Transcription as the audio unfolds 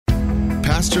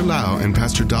Pastor Lau and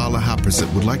Pastor Dala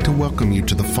Haprasit would like to welcome you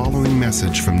to the following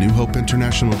message from New Hope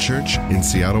International Church in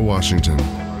Seattle, Washington.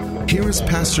 Here is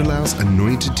Pastor Lau's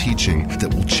anointed teaching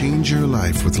that will change your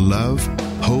life with love,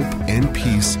 hope, and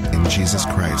peace in Jesus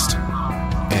Christ.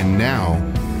 And now,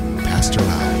 Pastor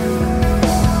Lau.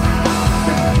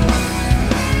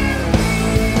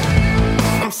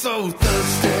 I'm so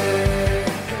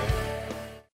thirsty.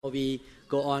 We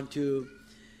go on to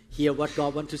hear what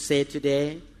God wants to say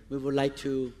today. We would like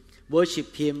to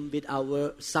worship Him with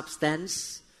our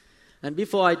substance. And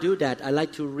before I do that, I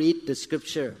like to read the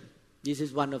scripture. This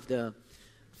is one of the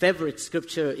favorite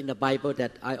scripture in the Bible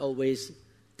that I always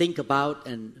think about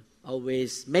and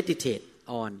always meditate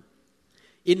on.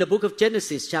 In the book of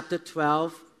Genesis, chapter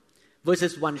 12,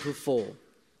 verses 1 to 4.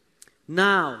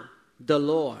 Now the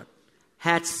Lord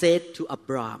had said to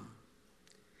Abram,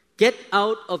 "Get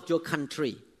out of your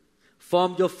country,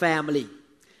 from your family,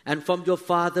 and from your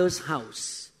father's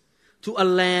house, to a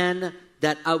land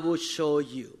that I will show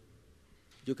you."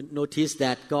 You can notice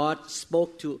that God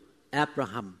spoke to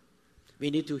Abraham. We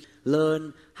need to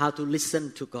learn how to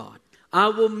listen to God. "I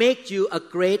will make you a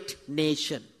great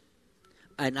nation,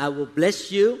 and I will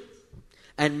bless you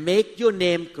and make your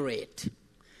name great,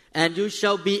 and you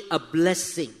shall be a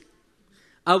blessing.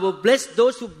 I will bless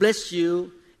those who bless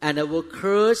you, and I will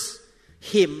curse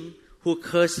him who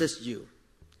curses you.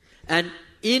 And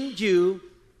in you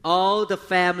all the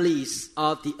families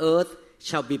of the earth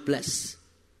shall be blessed."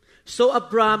 So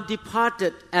Abram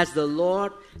departed as the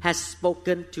Lord had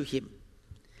spoken to him,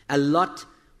 and Lot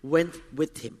went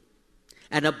with him.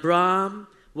 And Abram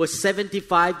was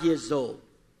 75 years old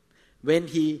when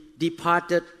he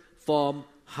departed from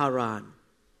Haran.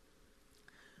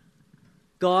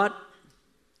 God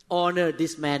honored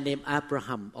this man named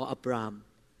Abraham or Abram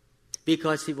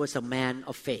because he was a man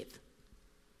of faith.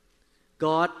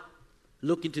 God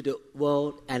looked into the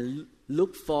world and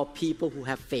looked for people who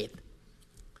have faith.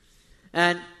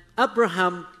 And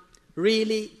Abraham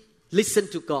really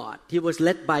listened to God. He was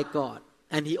led by God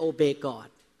and he obeyed God.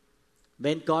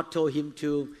 When God told him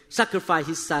to sacrifice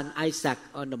his son Isaac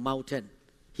on the mountain,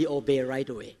 he obeyed right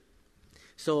away.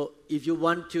 So if you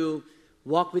want to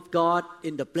walk with God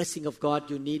in the blessing of God,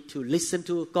 you need to listen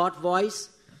to God's voice,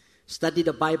 study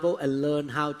the Bible, and learn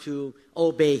how to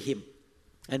obey Him.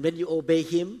 And when you obey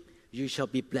Him, you shall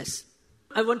be blessed.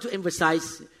 I want to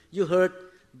emphasize, you heard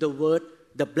the word,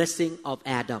 the blessing of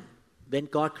Adam. When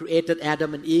God created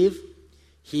Adam and Eve,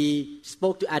 He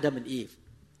spoke to Adam and Eve,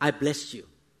 "I bless you."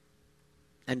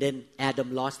 And then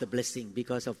Adam lost the blessing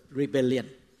because of rebellion.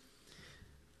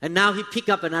 And now he picked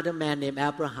up another man named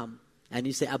Abraham, and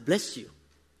he said, "I bless you."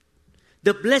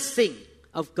 The blessing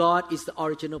of God is the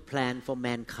original plan for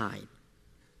mankind.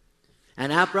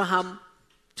 And Abraham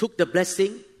took the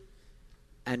blessing,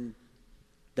 and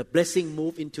the blessing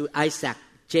moved into Isaac,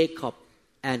 Jacob,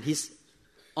 and his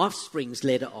offsprings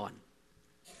later on.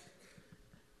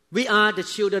 We are the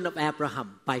children of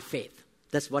Abraham by faith.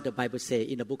 That's what the Bible says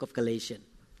in the book of Galatians.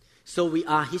 So we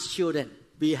are his children.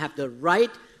 We have the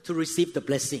right to receive the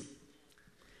blessing.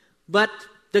 But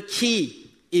the key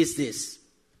is this: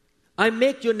 "I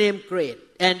make your name great,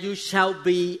 and you shall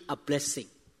be a blessing."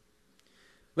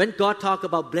 When God talks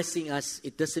about blessing us,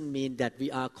 it doesn't mean that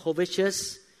we are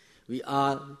covetous, we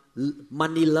are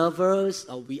money lovers,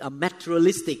 or we are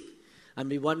materialistic, and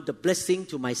we want the blessing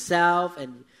to myself,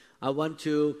 and I want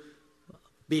to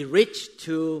be rich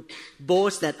to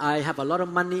boast that I have a lot of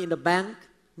money in the bank.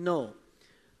 No.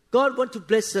 God wants to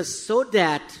bless us so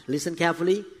that, listen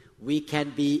carefully, we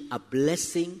can be a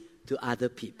blessing to other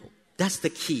people. That's the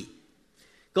key.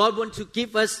 God wants to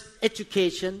give us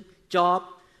education, job,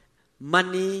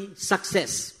 money,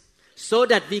 success, so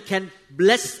that we can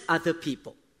bless other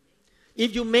people.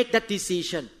 If you make that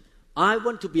decision, I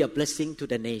want to be a blessing to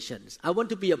the nations. I want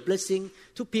to be a blessing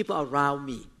to people around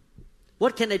me.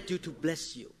 What can I do to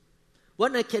bless you?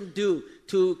 What I can do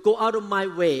to go out of my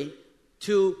way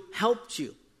to help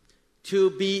you, to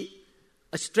be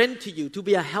a strength to you, to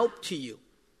be a help to you.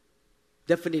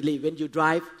 Definitely, when you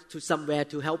drive to somewhere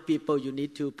to help people, you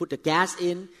need to put the gas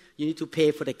in. You need to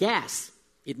pay for the gas.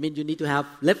 It means you need to have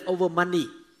leftover money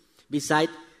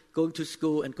besides going to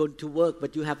school and going to work,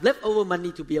 but you have leftover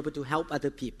money to be able to help other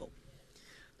people.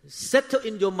 Settle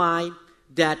in your mind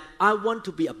that I want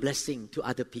to be a blessing to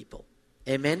other people.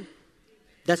 Amen?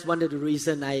 That's one of the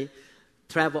reasons I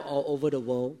travel all over the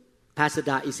world. Pastor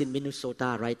Da is in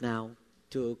Minnesota right now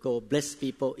to go bless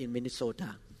people in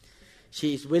Minnesota.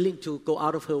 She is willing to go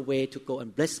out of her way to go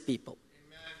and bless people.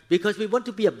 Amen. Because we want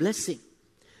to be a blessing.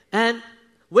 And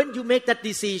when you make that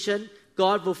decision,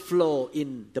 God will flow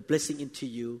in the blessing into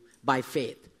you by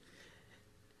faith.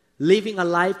 living a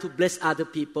life to bless other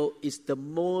people is the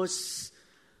most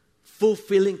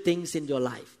fulfilling things in your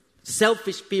life.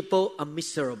 Selfish people are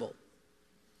miserable.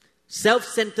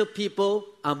 Self-centered people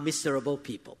are miserable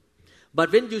people.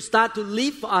 But when you start to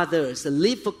live for others and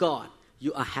live for God,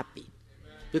 you are happy.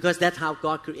 Because that's how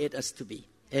God created us to be.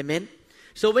 Amen?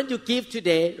 So when you give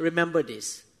today, remember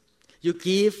this. You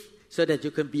give so that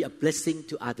you can be a blessing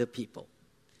to other people.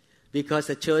 Because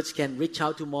the church can reach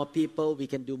out to more people. We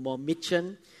can do more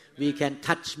mission. We can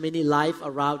touch many lives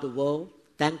around the world.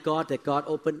 Thank God that God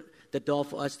opened the door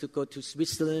for us to go to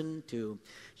Switzerland, to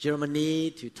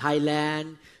Germany, to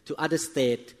Thailand, to other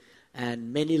states.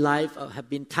 And many lives have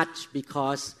been touched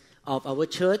because of our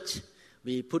church.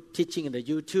 We put teaching on the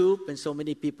YouTube, and so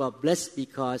many people are blessed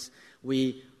because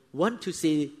we want to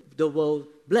see the world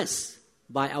blessed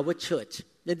by our church.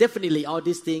 And definitely all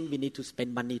these things, we need to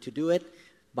spend money to do it,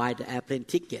 buy the airplane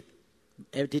ticket.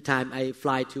 Every time I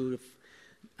fly to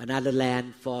another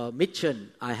land for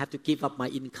mission, I have to give up my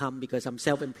income because I'm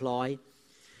self-employed.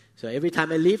 So every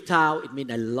time I leave town, it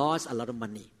means I lost a lot of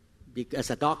money. Because as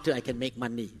a doctor, I can make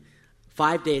money.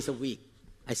 5 days a week,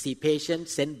 I see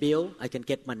patients, send bill, I can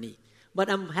get money. But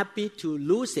I'm happy to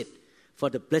lose it for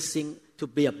the blessing, to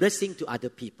be a blessing to other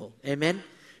people. Amen?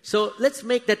 So let's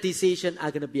make that decision. I'm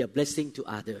going to be a blessing to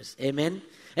others. Amen?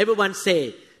 Everyone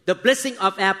say, the blessing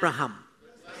of Abraham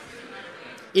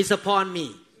is upon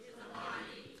me.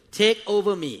 Take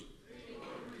over me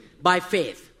by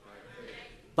faith.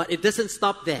 But it doesn't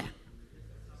stop there.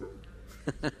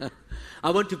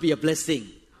 I want to be a blessing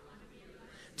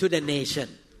to the nation.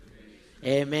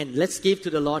 Amen. Let's give to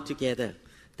the Lord together.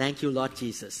 Thank you, Lord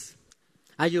Jesus.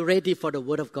 Are you ready for the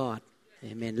Word of God?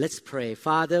 Amen. Let's pray.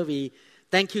 Father, we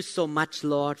thank you so much,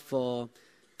 Lord, for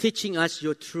teaching us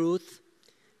your truth.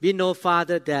 We know,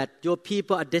 Father, that your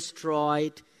people are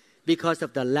destroyed because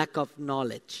of the lack of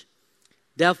knowledge.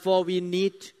 Therefore, we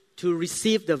need to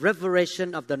receive the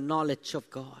revelation of the knowledge of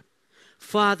God.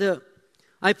 Father,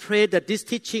 I pray that this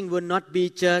teaching will not be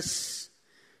just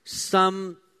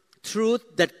some truth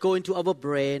that go into our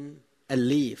brain and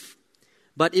leave,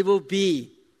 but it will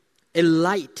be a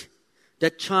light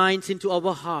that shines into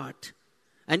our heart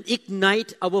and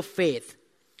ignite our faith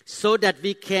so that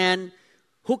we can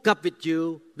hook up with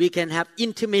you, we can have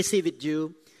intimacy with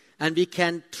you, and we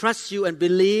can trust you and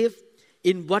believe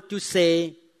in what you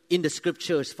say in the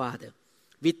scriptures, Father.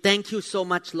 We thank you so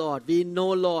much, Lord. We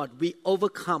know, Lord, we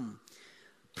overcome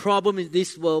problems in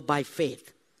this world by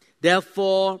faith.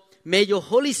 Therefore, may your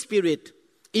Holy Spirit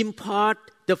impart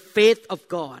the faith of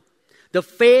God, the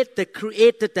faith that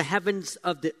created the heavens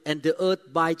and the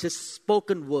earth by just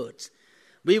spoken words.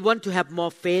 We want to have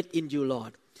more faith in you,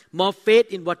 Lord, more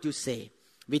faith in what you say.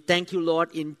 We thank you,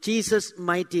 Lord, in Jesus'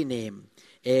 mighty name.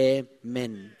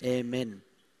 Amen. Amen.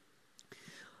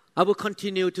 I will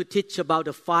continue to teach about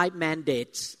the 5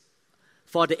 mandates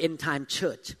for the end-time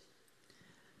church.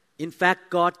 In fact,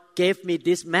 God gave me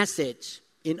this message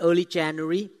in early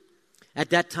January. At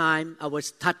that time, I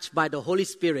was touched by the Holy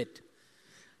Spirit.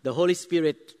 The Holy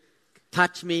Spirit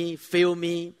touched me, filled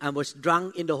me, and was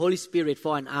drunk in the Holy Spirit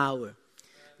for an hour.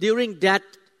 During that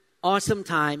awesome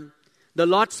time, the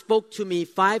Lord spoke to me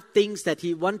 5 things that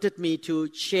He wanted me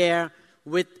to share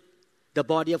with the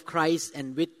body of Christ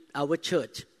and with our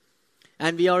church.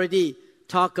 And we already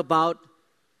talked about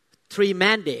 3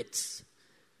 mandates.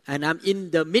 And I'm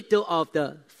in the middle of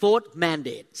the 4th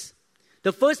mandate.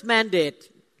 The first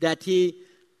mandate that He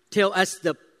tells us,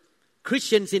 the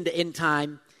Christians in the end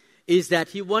time, is that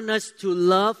He wants us to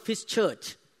love His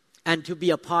church and to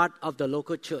be a part of the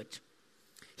local church.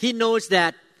 He knows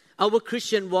that our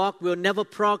Christian walk will never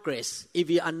progress if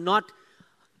we are not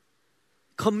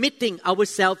committing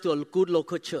ourselves to a good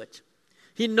local church.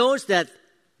 He knows that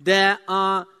there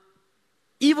are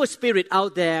evil spirits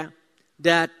out there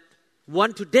that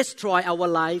want to destroy our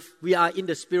life. We are in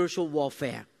the spiritual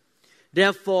warfare.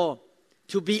 Therefore,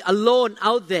 to be alone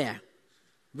out there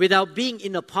without being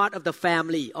in a part of the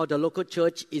family or the local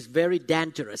church is very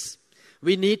dangerous.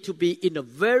 We need to be in a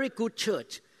very good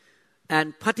church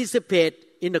and participate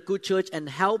in a good church and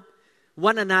help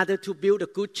one another to build a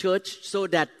good church so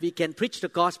that we can preach the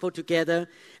gospel together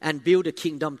and build the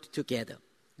kingdom together.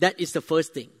 That is the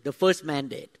first thing, the first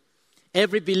mandate.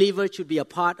 Every believer should be a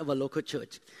part of a local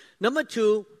church. Number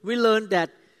 2, we learned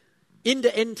that in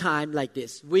the end time like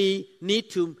this, we need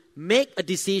to make a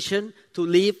decision to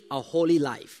live a holy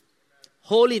life.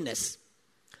 Holiness.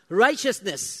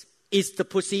 Righteousness is the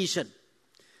position.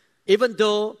 Even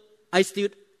though I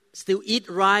still eat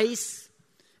rice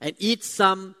and eat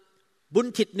some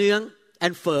bun thit nuang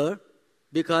and phở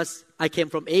because I came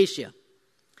from Asia.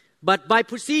 But by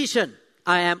position,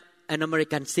 I am an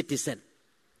American citizen.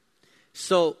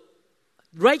 So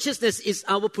righteousness is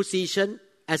our position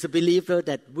as a believer,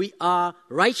 that we are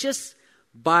righteous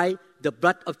by the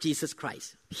blood of Jesus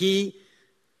Christ. He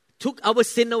took our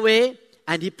sin away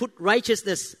and He put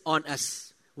righteousness on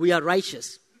us. We are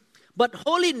righteous. But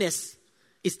holiness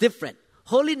is different.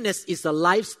 Holiness is a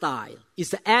lifestyle, is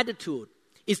the attitude,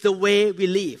 is the way we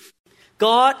live.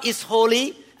 God is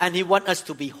holy and He wants us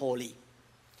to be holy.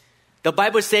 The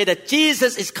Bible says that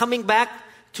Jesus is coming back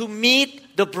to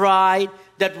meet the bride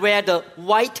that wear the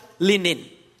white linen.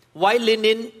 White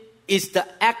linen is the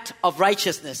act of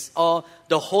righteousness or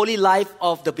the holy life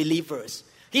of the believers.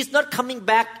 He's not coming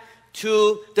back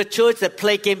to the church that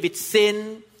play game with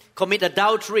sin, commit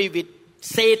adultery with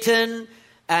Satan,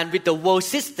 and with the world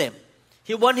system.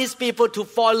 He wants His people to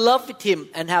fall in love with Him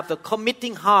and have a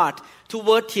committing heart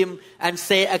toward Him and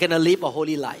say, I'm going to live a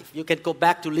holy life. You can go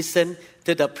back to listen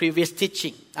to the previous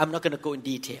teaching. I'm not going to go in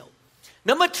detail.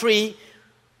 Number 3,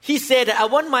 He said that I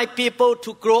want my people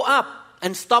to grow up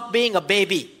and stop being a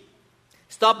baby.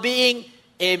 Stop being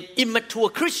an immature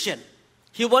Christian.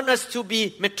 He wants us to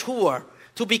be mature,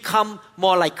 to become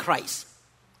more like Christ.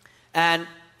 And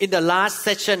in the last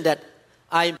session that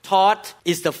I taught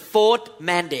is the 4th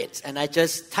mandate, and I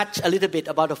just touched a little bit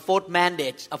about the 4th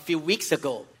mandate a few weeks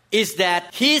ago, is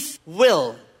that His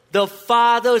will, the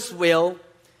Father's will,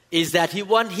 is that He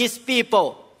wants His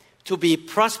people to be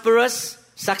prosperous,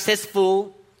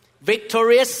 successful,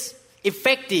 victorious,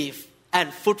 effective,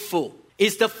 and fruitful.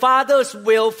 It's the Father's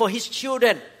will for His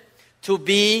children to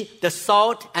be the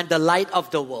salt and the light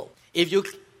of the world. If you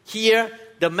hear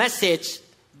the message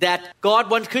that God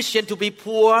wants Christians to be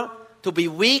poor, to be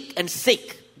weak and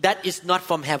sick, that is not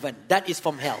from heaven. That is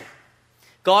from hell.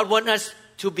 God wants us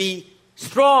to be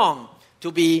strong,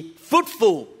 to be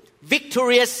fruitful,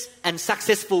 victorious, and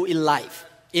successful in life,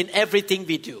 in everything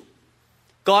we do.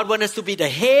 God wants us to be the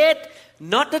head,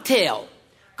 not the tail.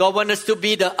 God wants us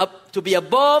to be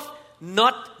above,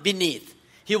 not beneath.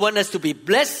 He wants us to be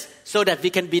blessed so that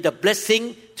we can be the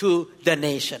blessing to the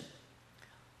nation.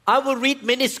 I will read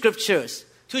many scriptures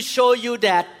to show you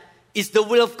that it's the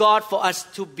will of God for us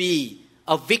to be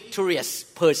a victorious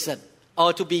person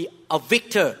or to be a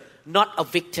victor, not a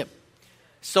victim.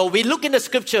 So we look in the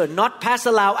scripture, not pass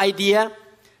allow idea,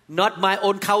 not my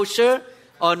own culture,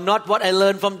 or not what I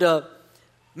learned from the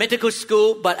medical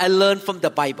school, but I learned from the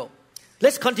Bible.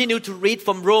 Let's continue to read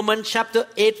from Romans chapter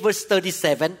 8 verse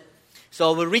 37.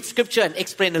 So we'll read scripture and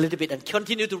explain a little bit and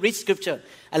continue to read scripture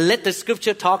and let the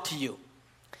scripture talk to you.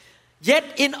 Yet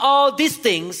in all these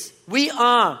things, we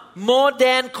are more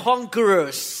than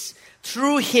conquerors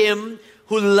through Him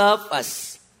who loved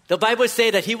us. The Bible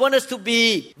says that He wants us to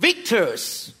be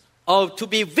victors or to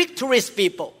be victorious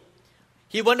people.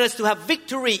 He wants us to have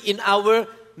victory in our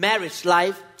marriage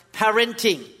life,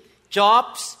 parenting,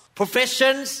 jobs,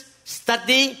 professions,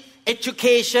 study,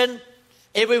 education.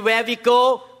 Everywhere we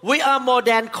go, we are more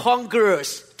than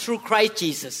conquerors through Christ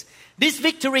Jesus. This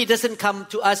victory doesn't come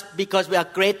to us because we are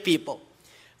great people,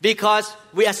 because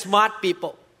we are smart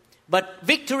people. But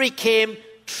victory came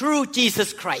through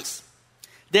Jesus Christ.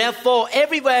 Therefore,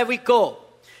 everywhere we go,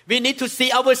 we need to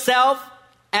see ourselves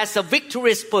as a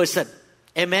victorious person.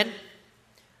 Amen.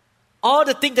 All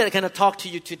the things that I'm going to talk to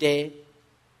you today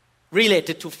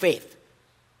related to faith.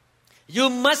 You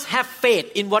must have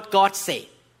faith in what God says.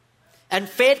 And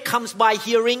faith comes by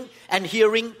hearing and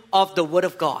hearing of the Word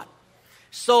of God.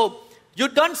 So you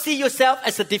don't see yourself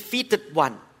as a defeated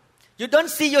one. You don't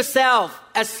see yourself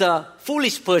as a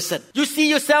foolish person. You see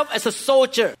yourself as a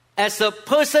soldier, as a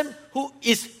person who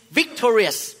is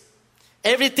victorious.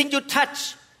 Everything you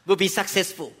touch will be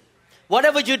successful.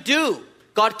 Whatever you do,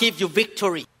 God gives you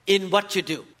victory in what you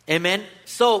do. Amen.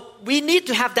 So we need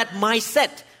to have that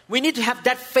mindset. We need to have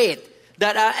that faith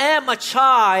that I am a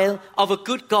child of a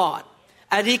good God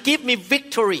and He gives me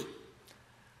victory.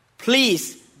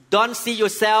 Please don't see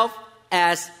yourself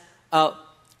as a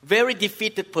very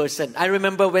defeated person. I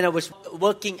remember when I was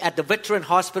working at the veteran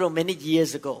hospital many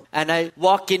years ago, and I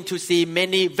walked in to see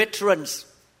many veterans,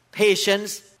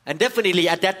 patients, and definitely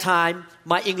at that time,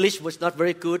 my English was not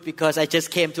very good because I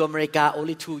just came to America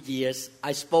only 2 years.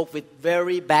 I spoke with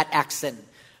very bad accent,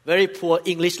 very poor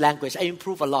English language. I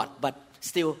improved a lot, but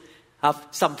still have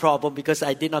some problem because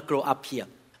I did not grow up here.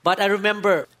 But I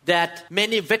remember that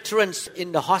many veterans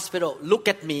in the hospital look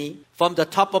at me from the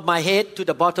top of my head to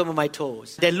the bottom of my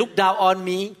toes. They looked down on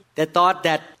me. They thought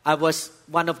that I was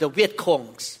one of the Viet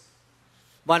Congs,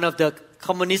 one of the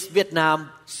communist Vietnam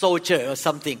soldier or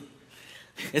something.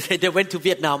 They went to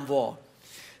Vietnam War.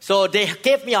 So they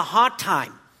gave me a hard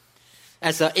time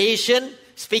as an Asian,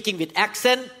 speaking with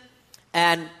accent,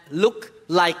 and look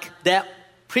like their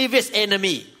previous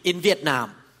enemy in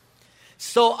Vietnam.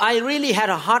 So I really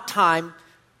had a hard time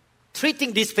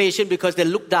treating this patient because they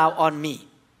looked down on me.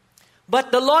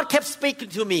 But the Lord kept speaking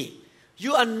to me.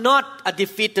 You are not a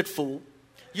defeated fool.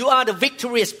 You are the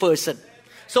victorious person.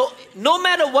 So no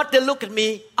matter what they look at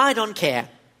me, I don't care.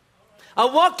 I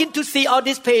walk in to see all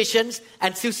these patients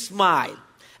and still smile.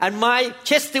 And my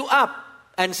chest still up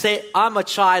and say, I'm a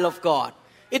child of God.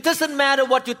 It doesn't matter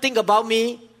what you think about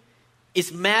me.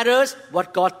 It matters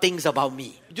what God thinks about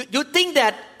me. You think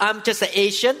that I'm just an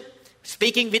Asian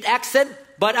speaking with accent,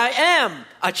 but I am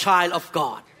a child of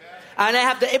God. And I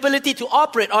have the ability to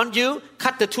operate on you,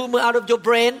 cut the tumor out of your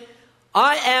brain.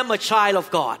 I am a child of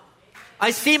God.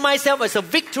 I see myself as a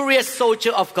victorious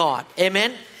soldier of God.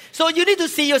 Amen. So you need to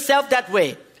see yourself that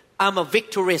way. I'm a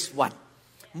victorious one.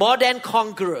 More than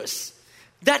conquerors.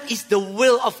 That is the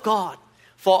will of God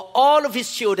for all of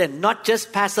His children, not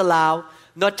just Pastor Lau,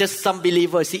 not just some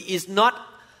believers. He is not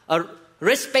a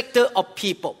respecter of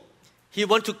people. He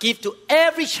wants to give to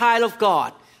every child of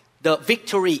God the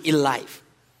victory in life.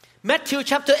 Matthew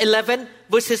chapter 11,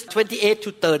 verses 28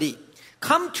 to 30.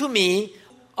 Come to me,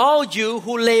 all you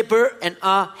who labor and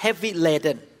are heavy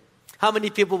laden. How many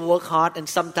people work hard and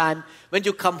sometimes when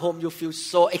you come home you feel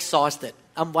so exhausted?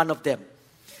 I'm one of them.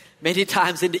 Many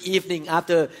times in the evening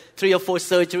after 3 or 4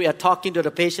 surgery, I'm talking to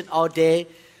the patient all day.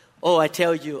 Oh, I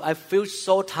tell you, I feel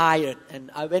so tired.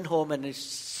 And I went home and it's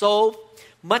so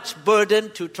much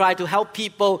burden to try to help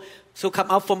people to come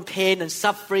out from pain and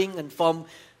suffering and from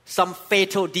some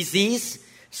fatal disease.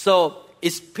 So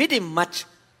it's pretty much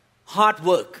hard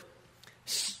work.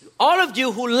 All of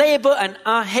you who labor and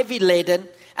are heavy laden,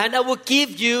 and I will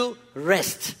give you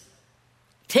rest.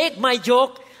 Take my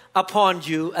yoke upon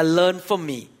you and learn from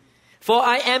me. For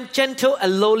I am gentle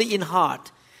and lowly in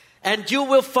heart, and you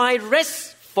will find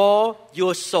rest for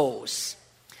your souls.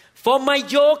 For my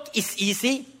yoke is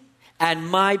easy and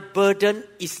my burden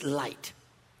is light.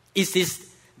 Is this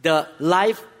the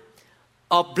life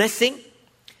of blessing?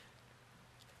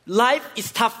 Life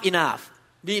is tough enough.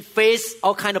 We face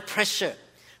all kind of pressure.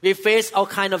 We face all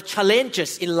kind of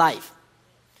challenges in life.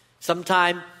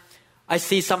 Sometimes I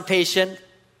see some patient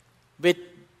with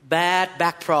bad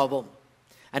back problem.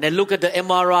 And I look at the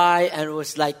MRI and it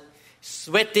was like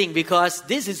sweating because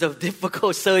this is a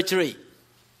difficult surgery.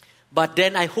 But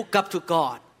then I hook up to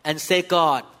God and say,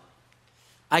 God,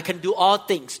 I can do all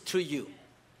things through you.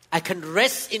 I can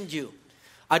rest in you.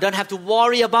 I don't have to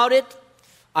worry about it.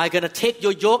 I'm going to take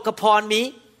your yoke upon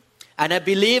me. And I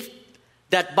believe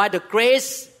that by the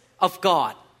grace of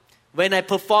God, when I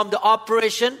perform the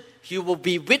operation, you will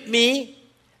be with me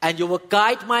and you will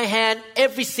guide my hand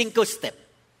every single step.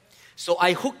 So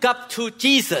I hook up to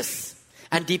Jesus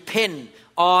and depend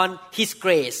on His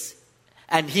grace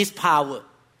and His power.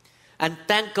 And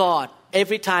thank God,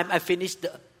 every time I finish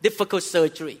the difficult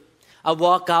surgery, I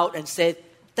walk out and say,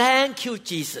 thank you,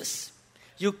 Jesus.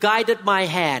 You guided my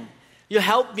hand. You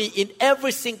helped me in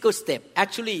every single step.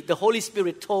 Actually, the Holy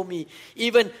Spirit told me,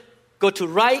 even go to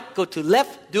right, go to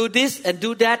left, do this and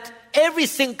do that, every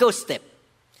single step.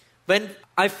 When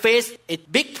I face a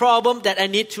big problem that I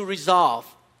need to resolve,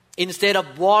 instead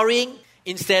of worrying,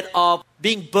 instead of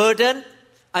being burdened,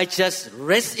 I just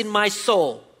rest in my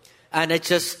soul and I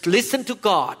just listen to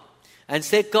God and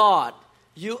say, God,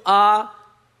 you are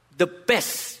the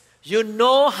best. You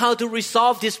know how to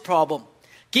resolve this problem.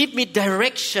 Give me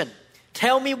direction.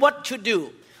 Tell me what to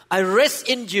do. I rest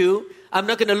in you. I'm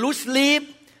not going to lose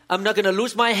sleep. I'm not going to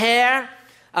lose my hair.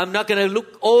 I'm not going to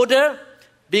look older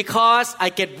because I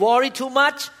get worried too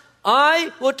much.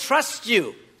 I will trust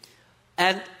you.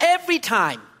 And every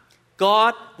time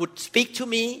God would speak to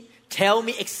me, tell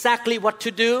me exactly what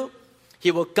to do.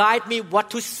 He will guide me what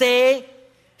to say.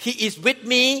 He is with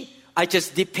me. I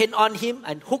just depend on Him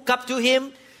and hook up to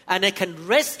Him. And I can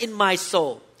rest in my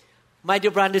soul. My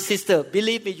dear brother and sister,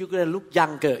 believe me, you're going to look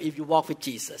younger if you walk with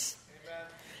Jesus. Amen.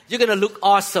 You're going to look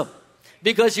awesome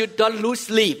because you don't lose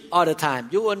sleep all the time.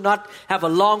 You will not have a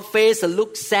long face and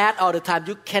look sad all the time.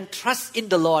 You can trust in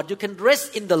the Lord. You can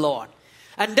rest in the Lord.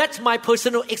 And that's my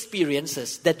personal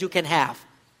experiences that you can have.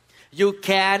 You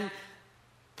can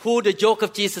pull the yoke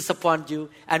of Jesus upon you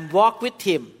and walk with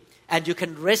Him, and you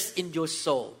can rest in your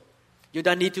soul. You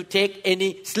don't need to take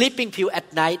any sleeping pill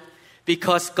at night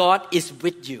because God is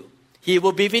with you. He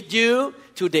will be with you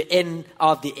to the end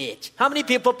of the age. How many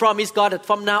people promise God that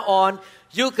from now on,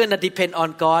 you're going to depend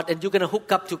on God and you're going to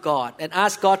hook up to God and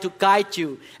ask God to guide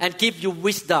you and give you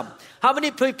wisdom? How many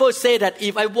people say that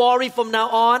if I worry from now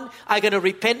on, I'm going to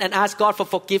repent and ask God for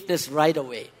forgiveness right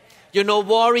away? You know,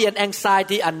 worry and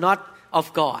anxiety are not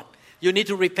of God. You need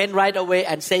to repent right away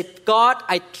and say, God,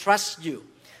 I trust you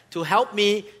to help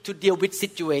me to deal with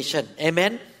situation.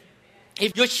 Amen?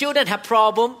 If your children have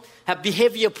problem, have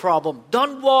behavior problem,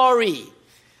 don't worry.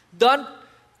 Don't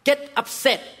get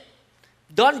upset.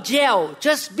 Don't yell.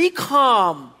 Just be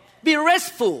calm. Be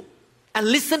restful. And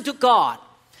listen to God.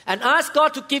 And ask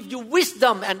God to give you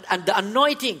wisdom and the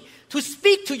anointing to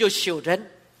speak to your children.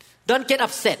 Don't get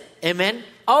upset. Amen.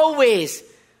 Always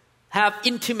have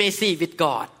intimacy with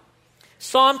God.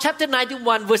 Psalm chapter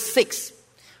 91 verse 6.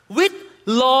 With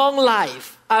long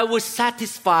life I will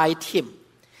satisfy him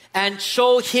and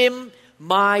show him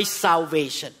my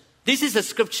salvation. This is a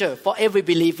scripture for every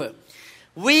believer.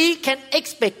 We can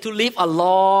expect to live a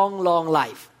long, long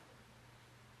life.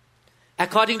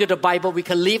 According to the Bible, we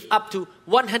can live up to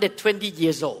 120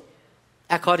 years old.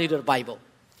 According to the Bible.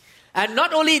 And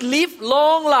not only live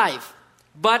long life,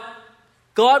 but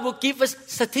God will give us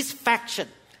satisfaction.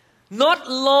 Not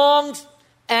long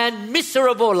and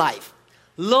miserable life.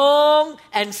 Long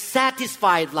and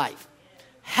satisfied life.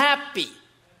 Happy,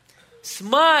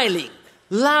 smiling,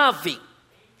 laughing,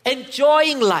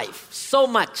 enjoying life so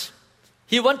much.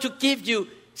 He wants to give you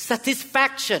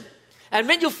satisfaction. And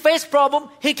when you face problem,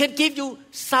 He can give you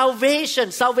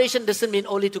salvation. Salvation doesn't mean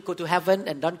only to go to heaven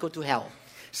and don't go to hell.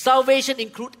 Salvation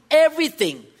includes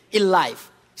everything in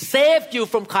life. Save you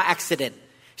from car accident.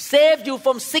 Save you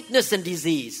from sickness and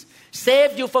disease.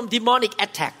 Save you from demonic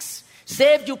attacks.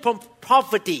 Save you from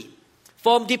poverty,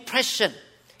 from depression.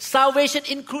 Salvation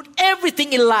includes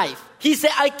everything in life. He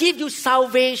said, I give you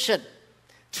salvation.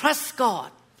 Trust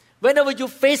God. Whenever you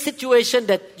face situation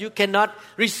that you cannot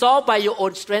resolve by your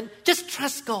own strength, just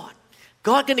trust God.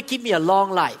 God going to give me a long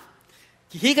life.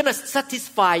 He going to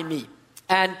satisfy me.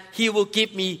 And He will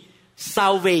give me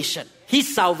salvation.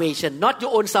 His salvation, not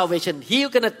your own salvation. He's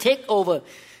going to take over.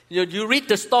 You read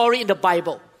the story in the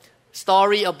Bible.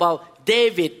 Story about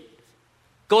David,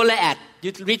 Goliath.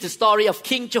 You read the story of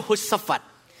King Jehoshaphat.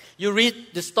 You read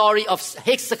the story of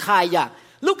Hezekiah.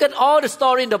 Look at all the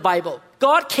story in the Bible.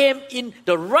 God came in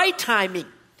the right timing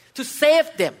to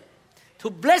save them, to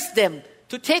bless them,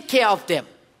 to take care of them.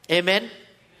 Amen.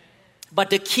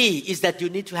 But the key is that you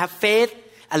need to have faith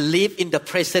and live in the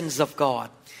presence of God.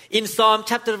 In Psalm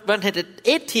chapter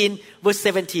 118, verse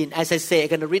 17, as I say, I'm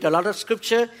going to read a lot of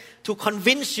scripture to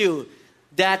convince you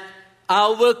that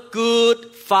our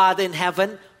good Father in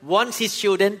heaven wants His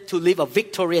children to live a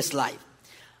victorious life.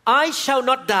 I shall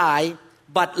not die,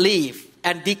 but live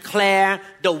and declare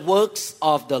the works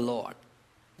of the Lord.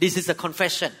 This is a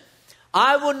confession.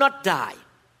 I will not die.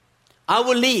 I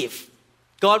will live.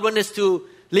 God wants us to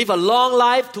live a long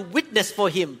life to witness for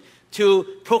Him, to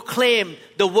proclaim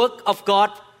the work of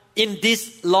God in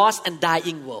this lost and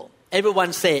dying world.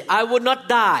 Everyone say, I will not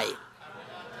die,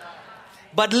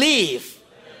 but live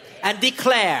and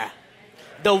declare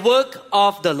the work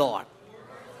of the Lord.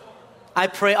 I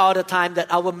pray all the time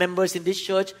that our members in this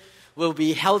church will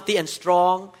be healthy and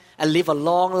strong and live a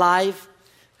long life.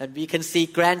 And we can see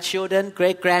grandchildren,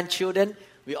 great-grandchildren.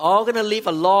 We're all going to live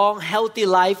a long, healthy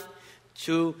life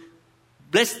to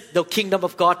bless the kingdom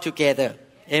of God together.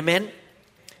 Amen.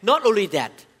 Not only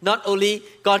that, not only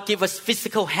God give us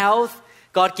physical health,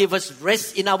 God give us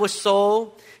rest in our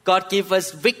soul, God give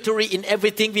us victory in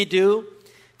everything we do.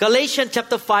 Galatians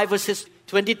chapter 5 verses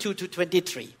 22 to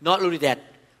 23. Not only that,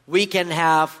 we can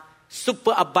have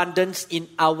super abundance in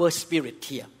our spirit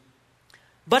here.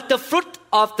 But the fruit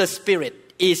of the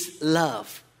Spirit is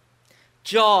love,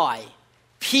 joy,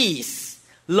 peace,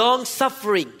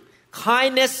 long-suffering,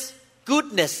 kindness,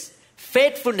 goodness,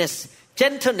 faithfulness,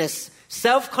 gentleness,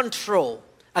 self-control.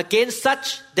 Against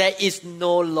such there is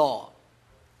no law.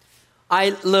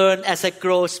 I learned as I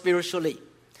grow spiritually,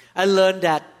 I learned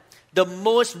that the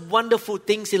most wonderful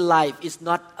things in life is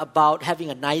not about having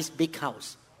a nice big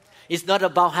house. It's not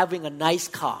about having a nice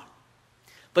car.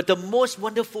 But the most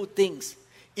wonderful things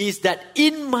is that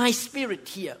in my spirit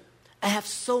here, I have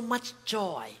so much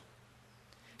joy,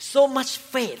 so much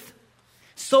faith,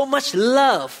 so much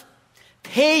love,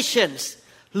 patience,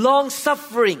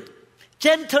 long-suffering,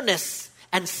 gentleness,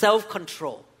 and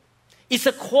self-control. It's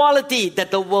a quality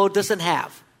that the world doesn't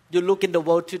have. You look in the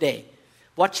world today,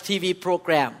 watch TV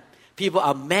program. People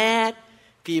are mad,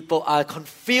 people are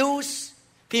confused.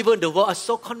 People in the world are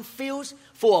so confused,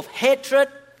 full of hatred,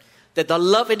 that don't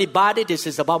love anybody. This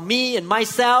is about me and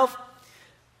myself.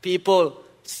 People,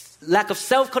 lack of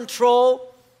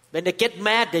self-control. When they get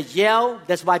mad, they yell.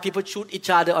 That's why people shoot each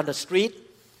other on the street.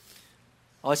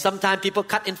 Or sometimes people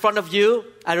cut in front of you.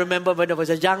 I remember when I was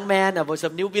a young man, I was a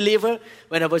new believer.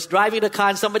 When I was driving the car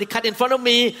and somebody cut in front of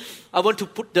me, I want to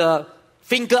put the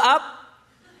finger up.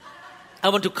 I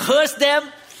want to curse them.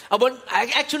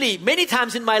 Actually, many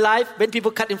times in my life, when people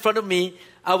cut in front of me,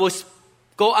 I will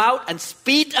go out and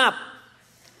speed up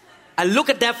I look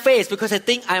at their face because I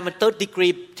think I'm a 3rd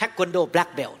degree Taekwondo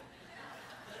black belt.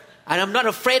 And I'm not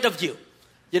afraid of you.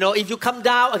 If you come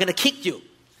down, I'm going to kick you.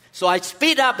 So I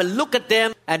speed up and look at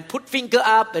them and put finger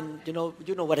up and, you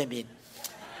know what I mean.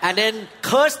 And then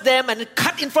curse them and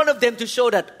cut in front of them to show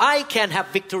that I can have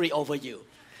victory over you.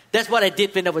 That's what I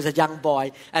did when I was a young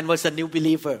boy and was a new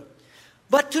believer.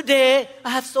 But today, I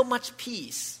have so much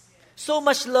peace, so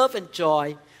much love and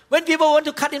joy. When people want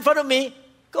to cut in front of me,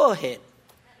 go ahead.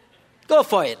 Go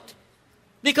for it.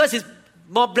 Because it's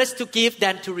more blessed to give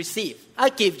than to receive. I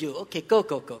give you. Okay, go.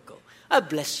 I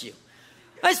bless you.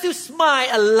 I still smile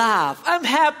and laugh. I'm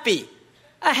happy.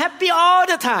 I'm happy all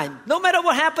the time. No matter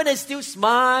what happens, I still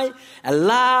smile and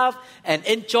laugh and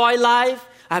enjoy life.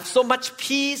 I have so much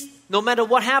peace. No matter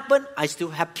what happens, I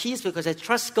still have peace because I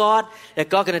trust God that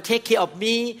God's going to take care of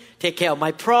me, take care of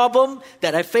my problem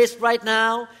that I face right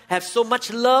now. I have so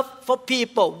much love for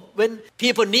people. When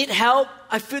people need help,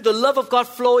 I feel the love of God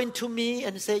flow into me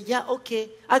and say, yeah, okay,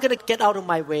 I'm going to get out of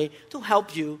my way to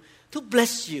help you, to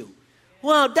bless you.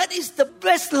 Wow, that is the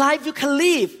best life you can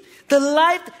live. The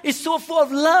life is so full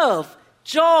of love,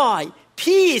 joy,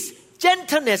 peace,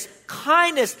 gentleness,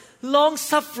 kindness,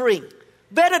 long-suffering.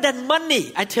 Better than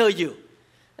money, I tell you.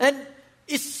 And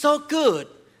it's so good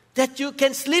that you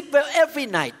can sleep well every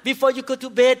night. Before you go to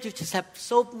bed, you just have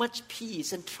so much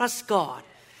peace and trust God.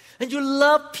 And you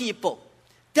love people.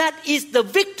 That is the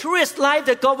victorious life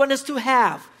that God wants us to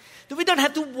have. We don't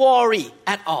have to worry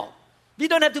at all. We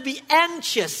don't have to be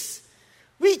anxious.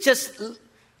 We just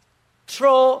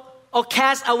throw or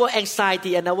cast our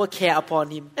anxiety and our care upon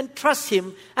Him and trust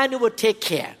Him, and He will take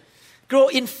care. Grow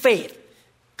in faith.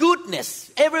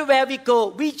 Goodness. Everywhere we go,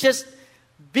 we just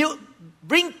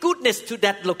bring goodness to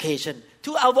that location,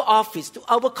 to our office, to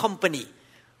our company.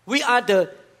 We are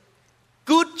the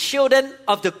good children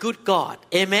of the good God.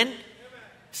 Amen?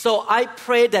 So I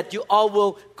pray that you all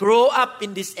will grow up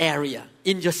in this area,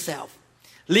 in yourself.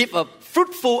 Live a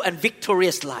fruitful and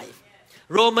victorious life.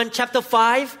 Romans chapter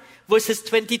 5, verses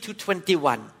 20 to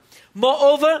 21.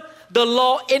 Moreover, the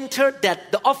law entered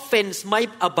that the offense might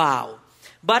abound.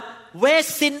 But where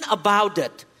sin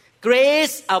abounded,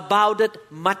 grace abounded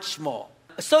much more.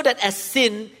 So that as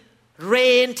sin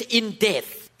reigned in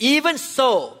death, even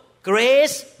so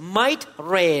grace might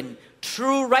reign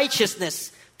through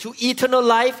righteousness to eternal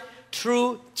life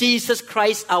through Jesus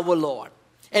Christ our Lord.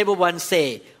 Everyone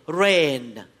say,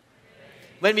 reign.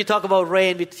 When we talk about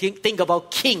reign, we think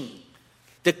about king.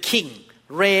 The king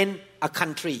reign a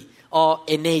country or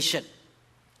a nation.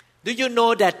 Do you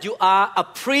know that you are a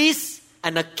priest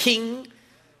and a king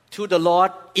to the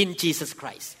Lord in Jesus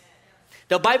Christ?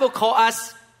 The Bible calls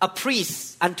us a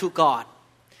priest unto God.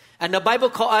 And the Bible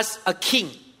calls us a king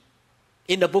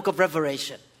in the book of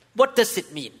Revelation. What does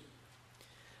it mean?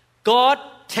 God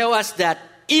tells us that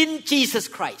in Jesus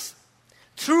Christ,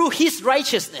 through His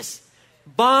righteousness,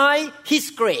 by His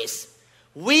grace,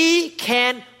 we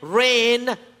can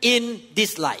reign in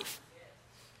this life.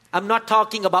 I'm not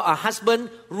talking about a husband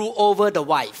rule over the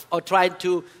wife or trying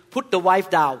to put the wife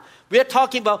down. We are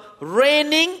talking about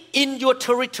reigning in your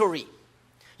territory.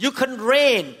 You can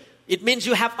reign. It means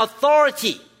you have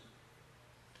authority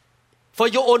for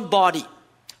your own body,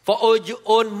 for your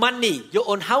own money, your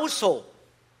own household.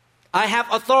 I have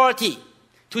authority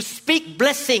to speak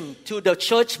blessing to the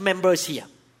church members here.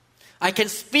 I can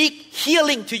speak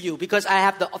healing to you because I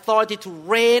have the authority to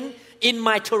reign in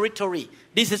my territory.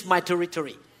 This is my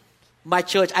territory. My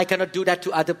church, I cannot do that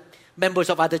to other members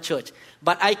of other church.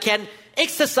 But I can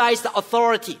exercise the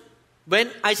authority. When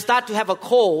I start to have a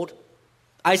cold,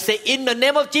 I say, in the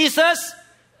name of Jesus,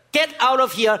 get out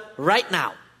of here right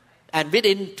now. And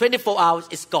within 24 hours,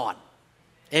 it's gone.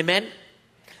 Amen?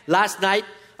 Last night,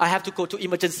 I have to go to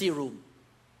emergency room.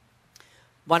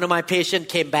 One of my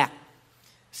patients came back.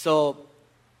 So,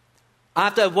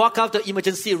 after I walk out the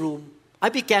emergency room, I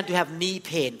began to have knee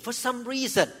pain for some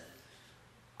reason.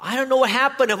 I don't know what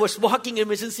happened. I was walking in the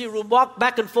emergency room, walked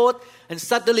back and forth, and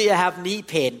suddenly I have knee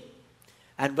pain.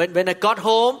 And when I got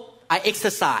home, I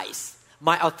exercised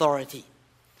my authority.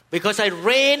 Because I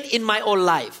reign in my own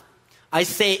life. I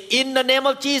say, in the name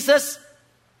of Jesus,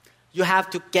 you have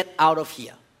to get out of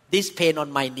here. This pain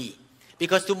on my knee.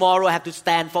 Because tomorrow I have to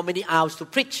stand for many hours to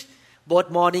preach. Both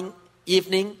morning,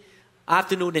 evening,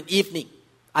 afternoon and evening.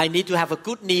 I need to have a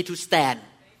good knee to stand.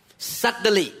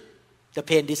 Suddenly, the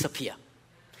pain disappears.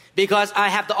 Because I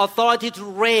have the authority to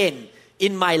reign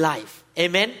in my life.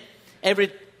 Amen? Every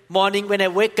morning when I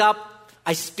wake up,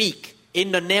 I speak.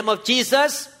 In the name of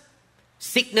Jesus,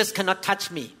 sickness cannot touch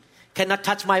me. Cannot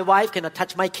touch my wife, cannot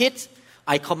touch my kids.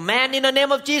 I command in the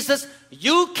name of Jesus,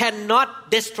 you cannot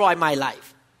destroy my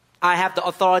life. I have the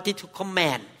authority to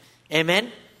command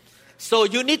Amen. So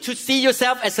you need to see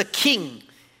yourself as a king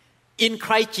in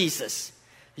Christ Jesus.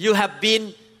 You have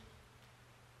been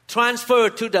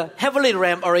transferred to the heavenly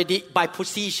realm already by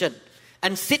position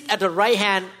and sit at the right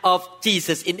hand of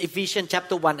Jesus in Ephesians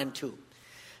chapter 1 and 2.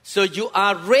 So you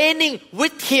are reigning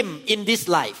with Him in this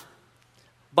life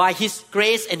by His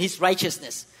grace and His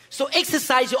righteousness. So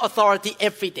exercise your authority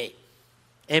every day.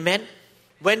 Amen.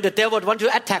 When the devil wants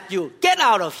to attack you, get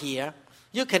out of here.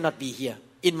 You cannot be here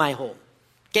in my home.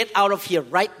 Get out of here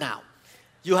right now.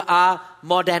 You are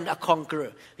more than a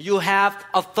conqueror. You have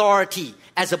authority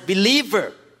as a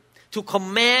believer to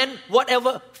command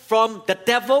whatever from the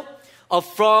devil or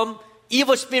from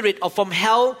evil spirit or from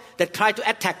hell that try to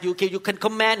attack you. Okay, you can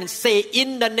command and say,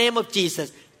 in the name of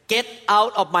Jesus, get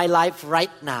out of my life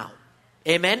right now.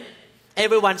 Amen.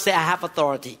 Everyone say, I have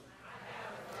authority.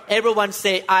 Everyone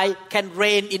say, I can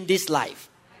reign in this life.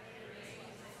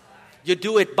 You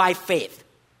do it by faith.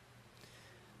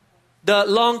 The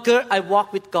longer I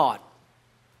walk with God,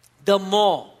 the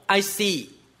more I see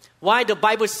why the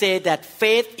Bible says that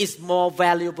faith is more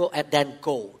valuable than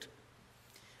gold.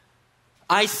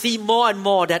 I see more and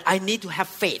more that I need to have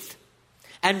faith.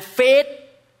 And faith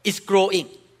is growing.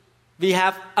 We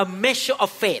have a measure of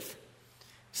faith.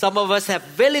 Some of us have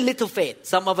very little faith.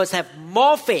 Some of us have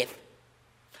more faith.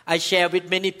 I share with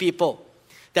many people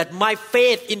that my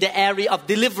faith in the area of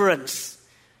deliverance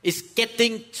is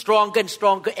getting stronger and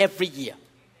stronger every year.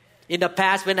 In the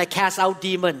past, when I cast out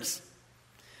demons,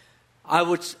 I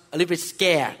was a little bit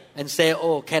scared and say,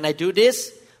 oh, can I do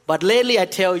this? But lately I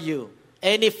tell you,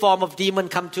 any form of demon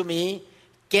come to me,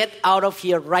 get out of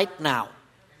here right now.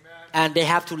 Amen. And they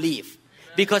have to leave.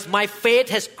 Amen. Because my faith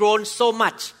has grown so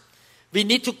much. We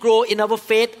need to grow in our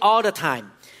faith all the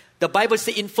time. The Bible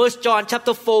says in 1 John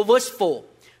chapter 4 verse 4,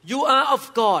 you are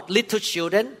of God, little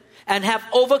children, and have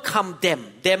overcome them.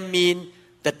 Them mean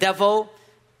the devil,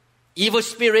 evil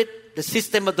spirit, the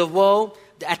system of the world,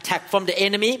 the attack from the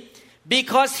enemy.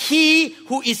 Because he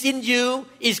who is in you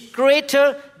is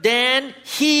greater than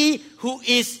he who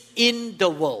is in the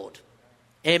world.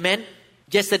 Amen.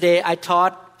 Yesterday I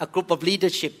taught a group of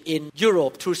leadership in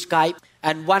Europe through Skype,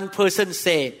 and one person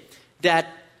said that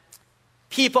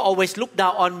people always look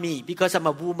down on me because I'm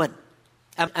a woman.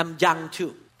 I'm young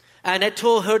too. And I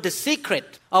told her the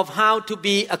secret of how to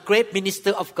be a great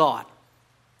minister of God.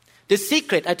 The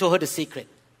secret, I told her the secret.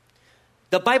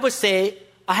 The Bible says,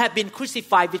 I have been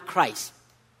crucified with Christ.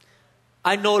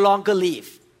 I no longer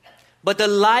live. But the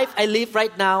life I live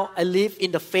right now, I live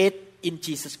in the faith in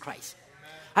Jesus Christ.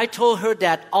 Amen. I told her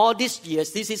that all these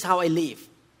years, this is how I live.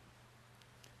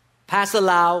 Pastor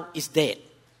Lau is dead.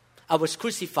 I was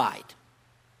crucified.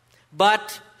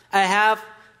 But I have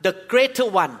the greater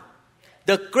one,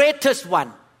 the greatest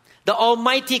one, the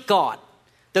Almighty God,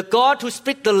 the God who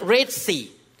split the Red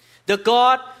Sea, the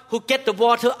God who get the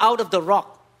water out of the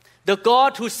rock, the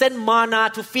God who sent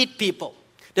manna to feed people,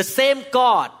 the same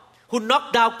God who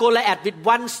knocked down Goliath with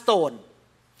one stone,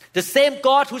 the same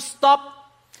God who stopped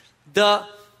the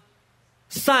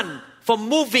sun from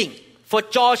moving for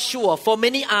Joshua for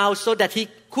many hours so that he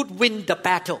could win the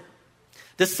battle,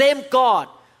 the same God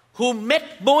who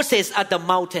met Moses at the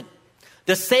mountain,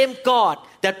 the same God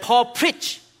that Paul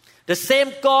preached, the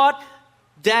same God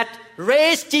that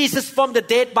raised Jesus from the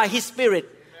dead by His Spirit,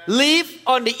 live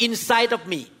on the inside of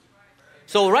me.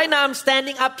 So right now I'm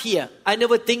standing up here. I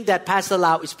never think that Pastor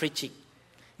Lau is preaching.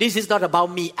 This is not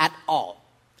about me at all.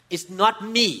 It's not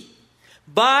me.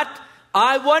 But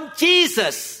I want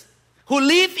Jesus who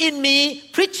lives in me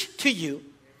preach to you. Amen.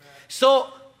 So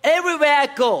everywhere I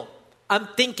go, I'm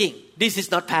thinking, this is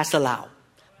not Pastor Lau.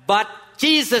 But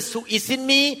Jesus who is in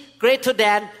me greater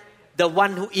than the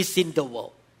one who is in the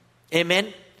world.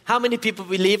 Amen. How many people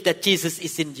believe that Jesus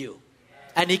is in you?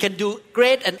 And He can do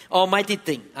great and almighty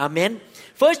things. Amen.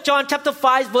 1 John chapter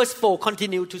 5 verse 4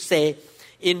 continue to say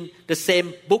in the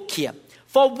same book here.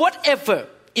 For whatever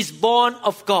is born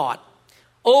of God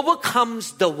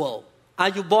overcomes the world. Are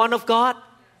you born of God?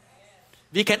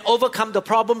 We can overcome the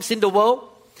problems in the world.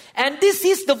 And this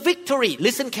is the victory.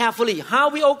 Listen carefully. How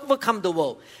we overcome the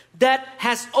world. That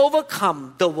has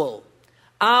overcome the world.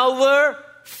 Our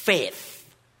faith.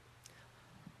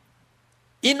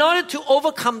 In order to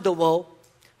overcome the world,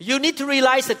 you need to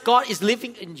realize that God is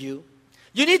living in you.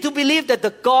 You need to believe that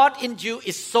the God in you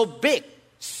is so big,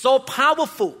 so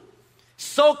powerful,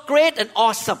 so great and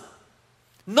awesome.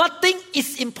 Nothing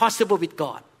is impossible with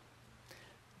God.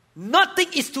 Nothing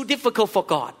is too difficult for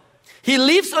God. He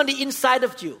lives on the inside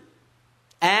of you.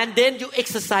 And then you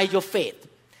exercise your faith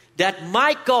that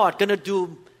my God gonna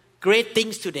do great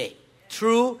things today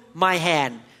through my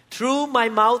hand, through my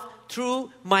mouth,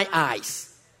 through my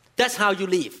eyes. That's how you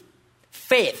live.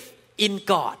 faith in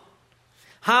God.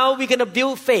 How are we going to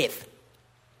build faith?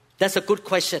 That's a good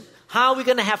question. How are we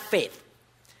going to have faith?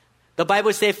 The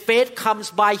Bible says faith comes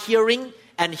by hearing,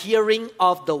 and hearing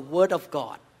of the Word of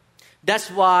God. That's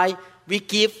why we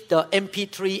give the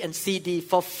MP3 and CD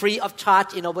for free of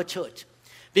charge in our church.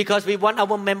 Because we want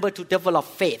our members to develop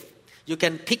faith. You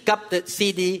can pick up the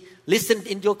CD, listen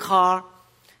in your car.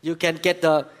 You can get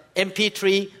the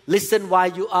MP3, listen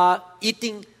while you are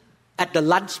eating at the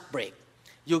lunch break.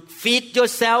 You feed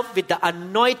yourself with the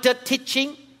anointed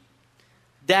teaching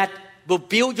that will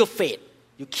build your faith.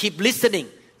 You keep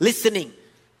listening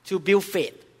to build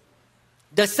faith.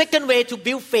 The second way to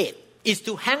build faith is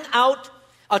to hang out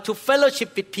or to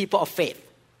fellowship with people of faith.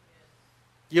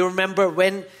 You remember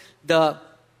when the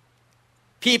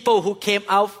people who came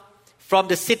out from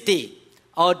the city,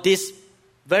 or these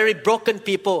very broken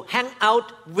people, hang out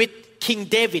with King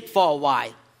David for a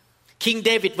while. King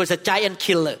David was a giant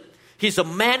killer. He's a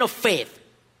man of faith.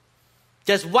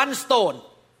 Just one stone,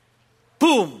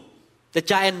 boom, the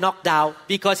giant knocked down,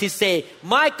 because he said,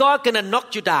 my God gonna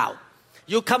knock you down.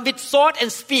 You come with sword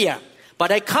and spear,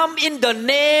 but I come in the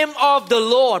name of the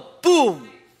Lord. Boom,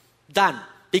 done,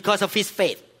 because of his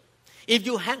faith. If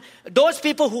you those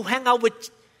people who hang out with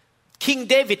King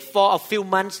David for a few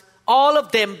months, all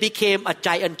of them became a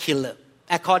giant killer,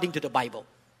 according to the Bible.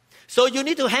 So you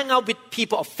need to hang out with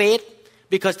people of faith,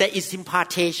 because there is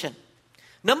impartation.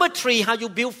 Number 3, how you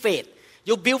build faith.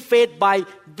 You build faith by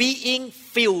being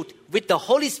filled with the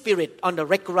Holy Spirit on a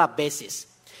regular basis.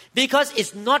 Because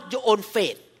it's not your own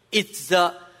faith, it's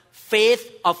the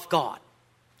faith of God.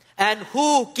 And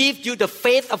who gives you the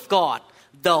faith of God?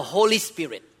 The Holy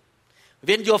Spirit.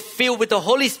 When you're filled with the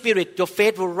Holy Spirit, your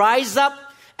faith will rise up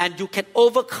and you can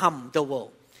overcome the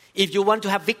world. If you want to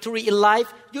have victory in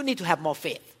life, you need to have more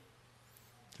faith.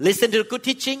 Listen to the good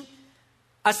teaching,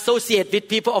 associate with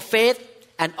people of faith,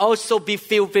 and also be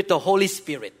filled with the Holy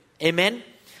Spirit. Amen.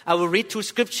 I will read through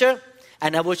scripture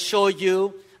and I will show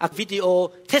you a video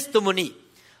testimony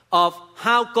of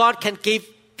how God can give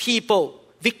people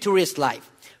victorious life.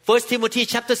 1 Timothy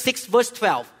chapter 6 verse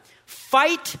 12.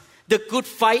 Fight the good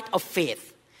fight of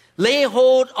faith. Lay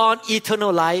hold on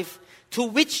eternal life, to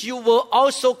which you were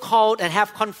also called and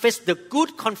have confessed the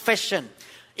good confession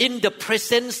in the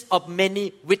presence of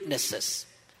many witnesses.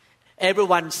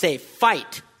 Everyone say,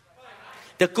 fight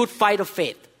the good fight of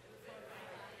faith.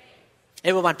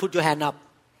 Everyone put your hand up.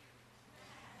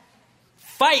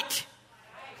 Fight.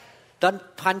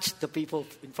 Don't punch the people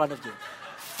in front of you.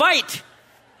 Fight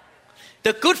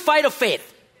the good fight of faith.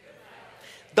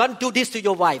 Don't do this to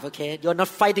your wife, okay? You're not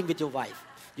fighting with your wife.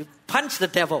 You punch the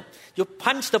devil. You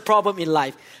punch the problem in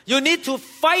life. You need to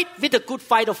fight with the good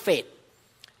fight of faith.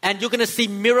 And you're going to see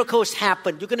miracles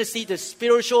happen. You're going to see the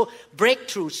spiritual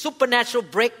breakthrough, supernatural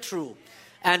breakthrough,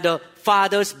 and the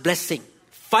Father's blessing.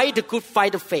 Fight the good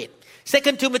fight of faith.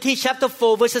 2 Timothy chapter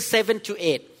 4 verses 7 to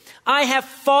 8. I have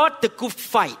fought the good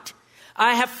fight.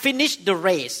 I have finished the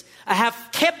race. I have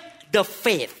kept the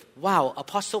faith. Wow,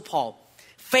 Apostle Paul.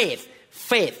 Faith.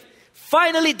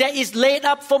 Finally, there is laid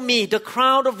up for me the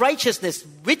crown of righteousness,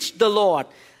 which the Lord,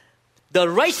 the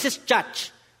righteous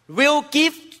judge, will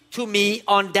give to me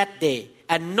on that day.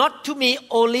 And not to me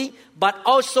only, but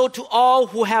also to all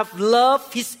who have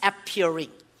loved his appearing.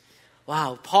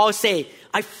 Wow, Paul say,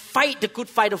 I fight the good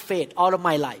fight of faith all of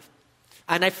my life.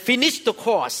 And I finished the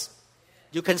course.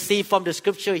 You can see from the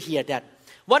scripture here that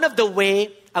one of the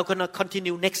way, I'm going to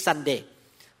continue next Sunday,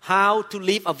 how to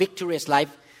live a victorious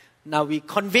life. Now we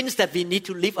convinced that we need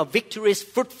to live a victorious,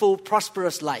 fruitful,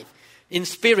 prosperous life. In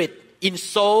spirit, in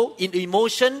soul, in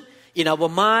emotion, in our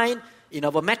mind, in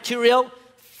our material,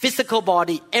 physical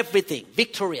body, everything,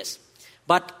 victorious.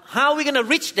 But how are we going to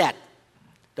reach that?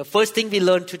 The first thing we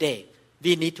learned today,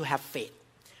 we need to have faith.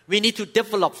 We need to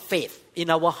develop faith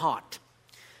in our heart.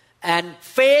 And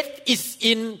faith is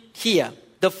in here.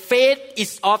 The faith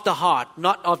is of the heart,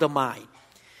 not of the mind.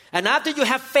 And after you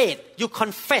have faith, you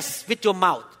confess with your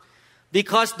mouth.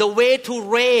 Because the way to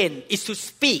reign is to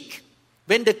speak.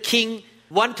 When the king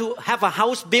want to have a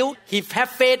house built, he have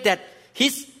faith that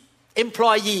his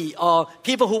employee or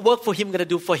people who work for him going to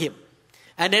do for him.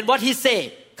 And then what he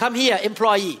say? Come here,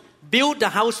 employee, build the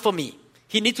house for me.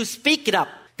 He need to speak it up.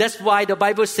 That's why the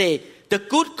Bible say, the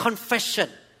good confession.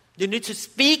 You need to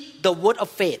speak the word of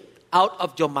faith out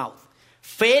of your mouth.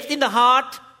 Faith in the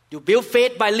heart. You build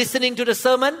faith by listening to the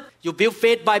sermon. You build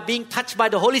faith by being touched by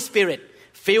the Holy Spirit.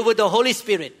 Filled with the Holy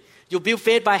Spirit. You build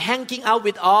faith by hanging out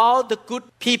with all the good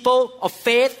people of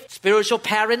faith, spiritual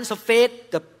parents of faith,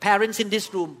 the parents in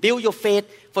this room. Build your faith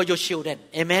for your children.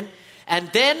 Amen. And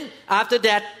then after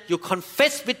that, you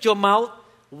confess with your mouth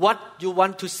what you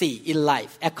want to see in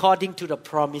life according to the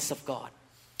promise of God.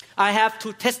 I have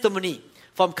 2 testimonies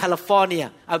from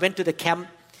California. I went to the camp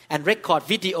and record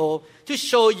video to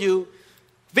show you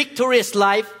victorious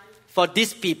life for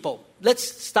these people. Let's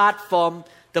start from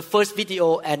the first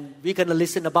video, and we're going to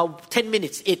listen about 10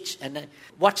 minutes each and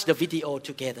watch the video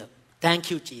together. Thank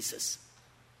you, Jesus.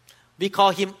 We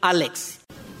call him Alex.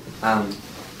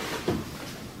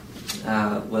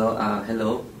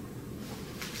 Hello.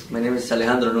 My name is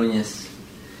Alejandro Nunez.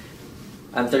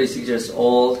 I'm 36 years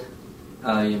old.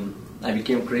 I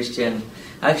became Christian.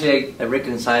 Actually, I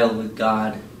reconciled with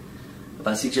God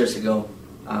about 6 years ago.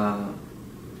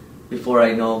 Before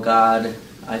I know God,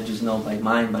 I just know by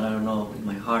mind, but I don't know in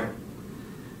my heart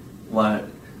what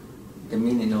the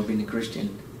meaning of being a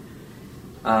Christian.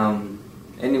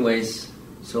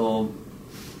 So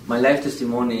my life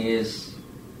testimony is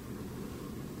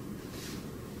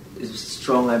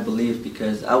strong, I believe,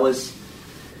 because I was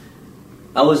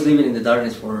living in the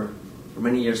darkness for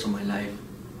many years of my life.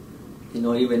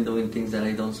 Even doing things that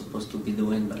I don't supposed to be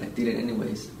doing, but I did it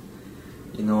anyways.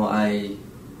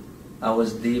 I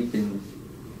was deep in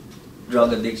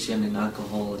drug addiction and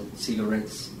alcohol and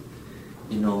cigarettes,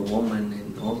 woman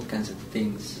and all kinds of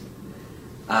things.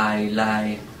 I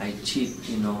lie, I cheat,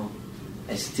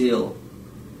 I steal.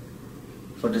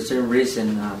 For the same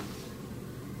reason,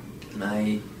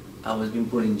 I was being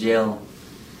put in jail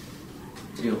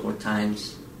 3 or 4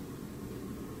 times.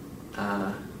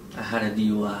 I had a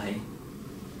DUI.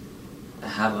 I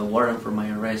have a warrant for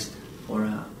my arrest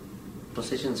for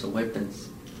possessions of weapons.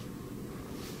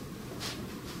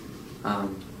 I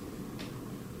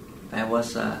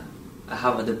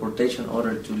have a deportation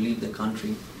order to leave the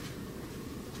country,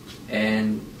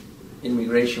 and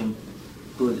immigration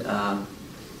put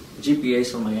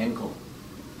GPS on my ankle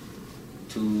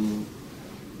to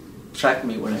track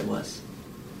me where I was,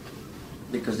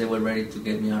 because they were ready to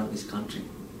get me out of this country.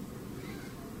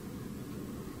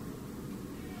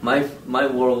 My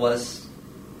world was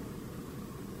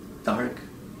dark,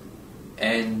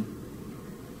 and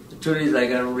the truth is, I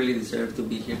don't really deserve to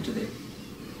be here today.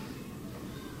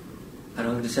 I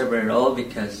don't deserve it at all,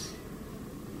 because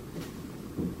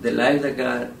the life that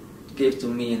God gave to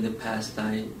me in the past,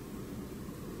 I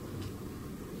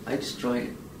destroyed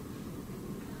it.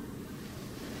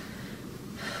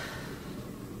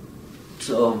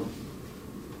 So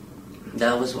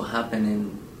that was what happened,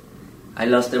 and I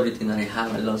lost everything that I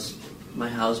have. I lost my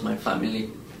house, my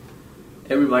family.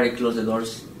 Everybody closed the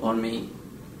doors on me.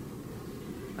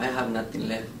 I have nothing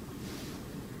left.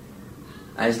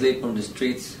 I sleep on the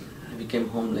streets. I became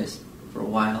homeless for a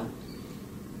while.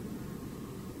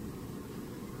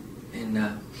 And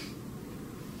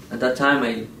at that time,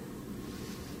 I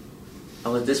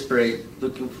was desperate,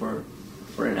 looking for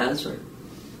an answer,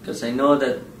 because I know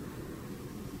that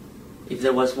if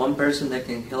there was one person that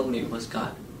can help me, it was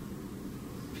God,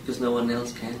 because no one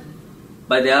else can.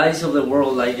 By the eyes of the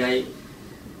world, I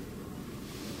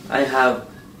have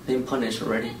been punished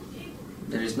already.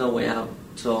 There is no way out.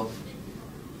 So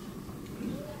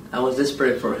I was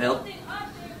desperate for help.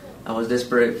 I was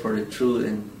desperate for the truth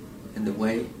and the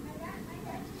way.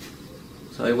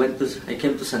 So I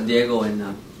came to San Diego,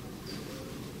 and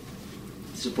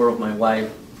support of my wife,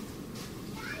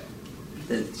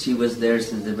 that she was there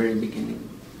since the very beginning.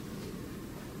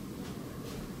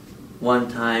 One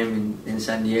time in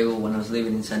San Diego, when I was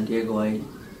living in San Diego,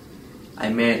 I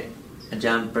met a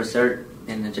Jan Persert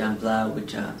and a Jan Pla,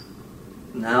 which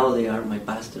now they are my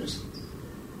pastors.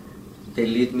 They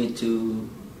lead me to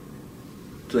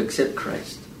accept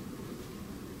Christ.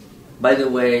 By the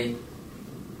way,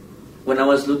 when I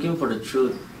was looking for the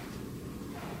truth,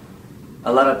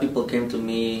 a lot of people came to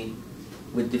me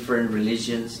with different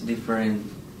religions, different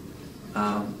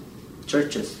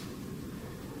churches.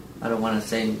 I don't want to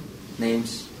say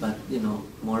names, but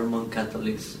Mormon,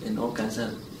 Catholics, and all kinds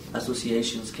of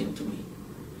associations came to me.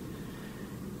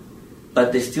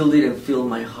 But they still didn't feel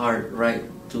my heart right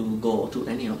to go to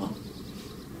any of them.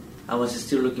 I was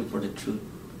still looking for the truth.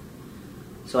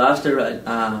 So after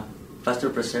Pastor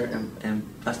Preser and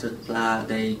Pastor Pla,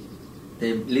 they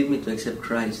lead me to accept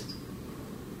Christ.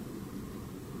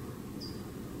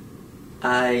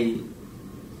 I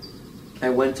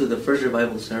went to the first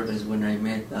revival service when I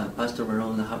met Pastor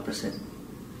Baron Lahapreset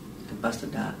and Pastor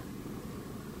Da.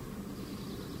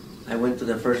 I went to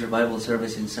the first revival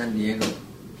service in San Diego,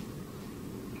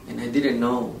 and I didn't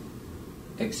know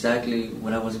exactly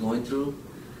what I was going through,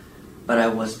 but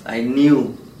I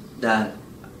knew that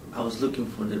I was looking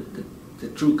for the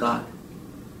true God.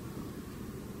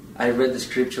 I read the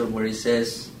scripture where it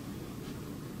says,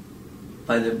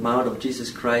 by the mouth of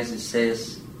Jesus Christ, it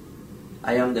says,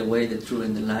 I am the way, the truth,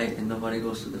 and the light, and nobody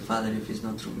goes to the Father if it's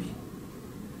not through me.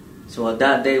 So at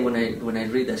that day when I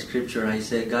read that scripture, I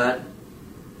said, God,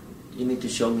 you need to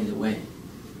show me the way,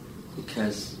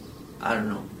 because I don't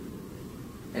know,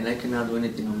 and I cannot do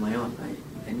anything on my own.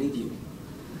 I need you.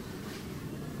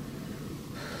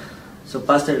 So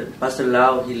Pastor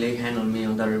Lau, he laid hand on me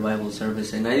on that revival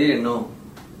service, and I didn't know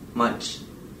much,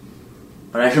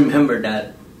 but I remember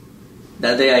that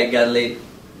day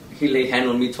he laid hand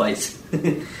on me twice.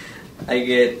 I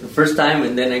get the first time,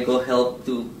 and then I go help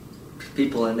to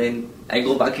people, and then I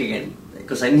go back again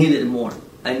because I needed more.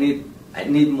 I need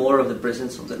more of the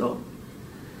presence of the Lord.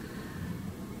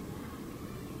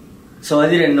 So I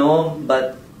didn't know,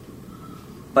 but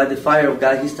by the fire of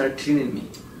God, He started cleaning me.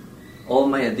 All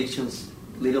my addictions,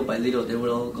 little by little, they were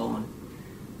all gone.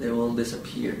 They all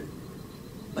disappeared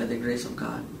by the grace of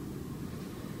God.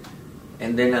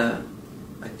 And then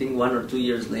I think 1 or 2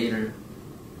 years later,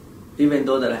 even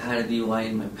though that I had a DUI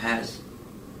in my past,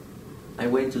 I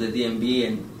went to the DMV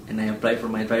and I applied for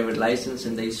my driver's license,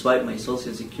 and they swiped my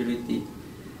social security,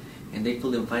 and they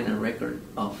couldn't find a record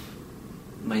of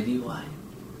my DUI.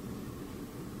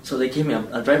 So they gave me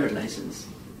a driver's license.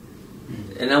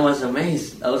 And I was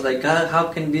amazed. I was like, God,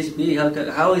 how can this be?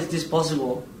 How is this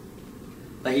possible?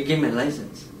 But He gave me a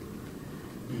license.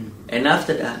 And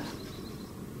after that,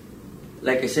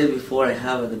 like I said before, I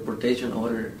have a deportation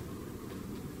order.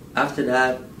 After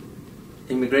that,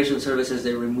 Immigration Services,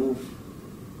 they removed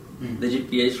the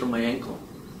GPS from my ankle.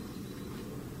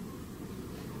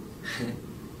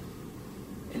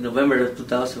 In November of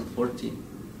 2014,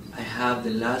 I have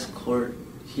the last court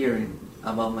hearing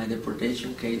about my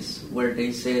deportation case, where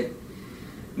they said,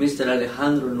 Mr.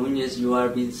 Alejandro Nunez, you are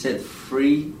being set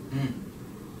free.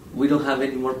 We don't have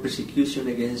any more persecution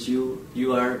against you.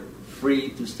 You are free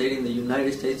to stay in the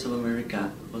United States of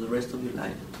America for the rest of your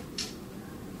life.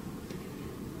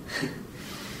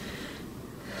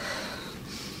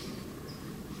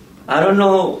 I don't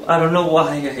know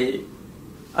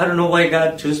why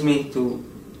God chose me to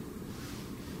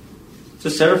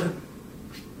serve Him.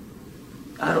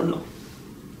 I don't know.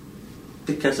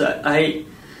 Because I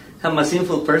am a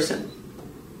sinful person.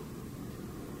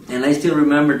 And I still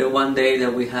remember the one day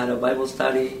that we had a Bible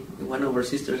study in one of our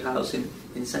sister's house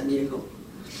in San Diego.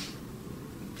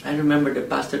 I remember the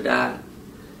pastor dad.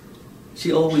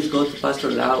 She always goes to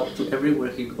Pastor Lau to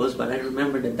everywhere he goes, but I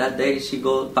remember that day she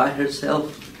goes by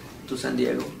herself to San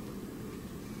Diego.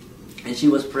 And she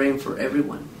was praying for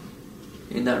everyone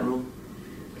in that room.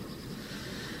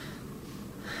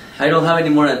 I don't have any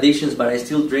more addictions, but I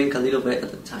still drink a little bit at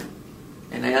the time.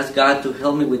 And I asked God to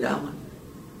help me with that one.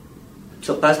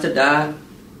 So Pastor Dad,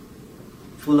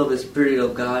 full of the Spirit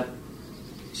of God,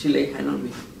 she laid hand on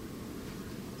me.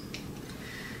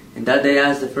 And that day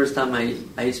that's the first time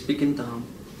I speak in tongues.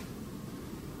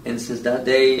 And since that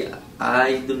day,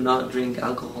 I do not drink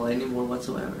alcohol anymore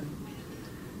whatsoever.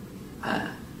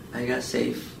 I got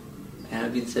saved, and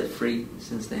I've been set free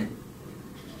since then.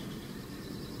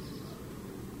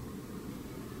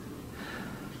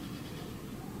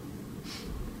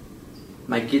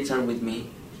 My kids are with me.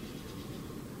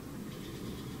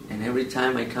 And every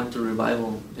time I come to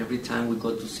revival, every time we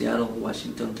go to Seattle,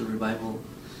 Washington to revival,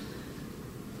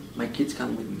 my kids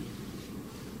come with me.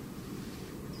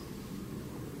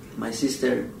 My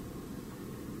sister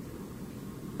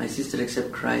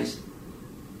accepted Christ,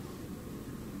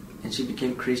 and she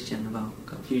became Christian about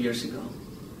a few years ago.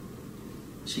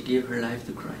 She gave her life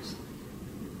to Christ.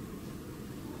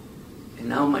 And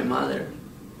now my mother,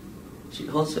 she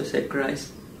also accepted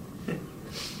Christ.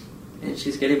 And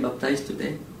she's getting baptized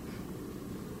today.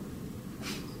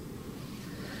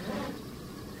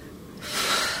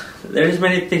 There's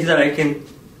many things that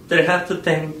I have to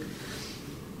thank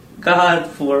God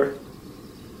for.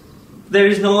 There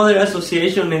is no other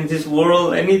association in this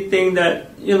world, anything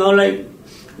that, like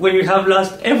when you have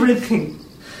lost everything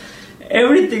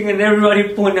and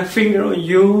everybody point a finger on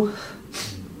you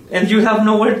and you have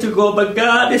nowhere to go, but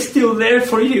God is still there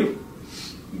for you.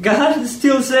 God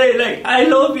still say, like, I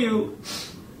love you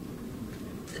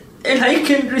and I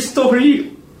can restore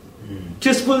you.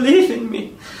 Just believe in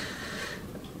me.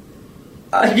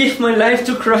 I give my life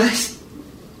to Christ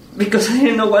because I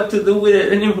didn't know what to do with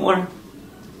it anymore.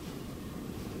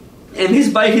 And it's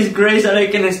by His grace that I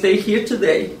can stay here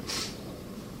today.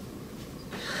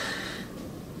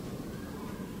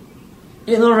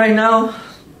 Right now,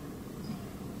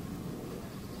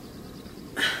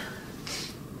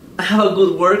 I have a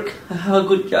good work, I have a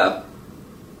good job.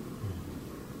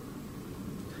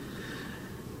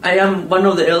 I am one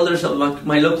of the elders of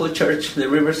my local church, the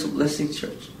Rivers of Blessing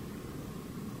Church.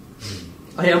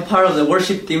 I am part of the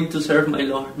worship team to serve my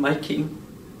Lord, my King.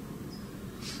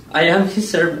 I am His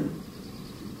servant.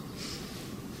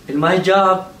 In my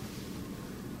job,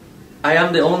 I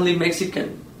am the only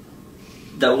Mexican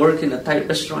that works in a Thai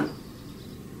restaurant.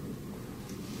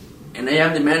 And I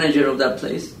am the manager of that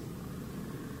place.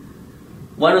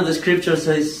 One of the scriptures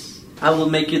says, I will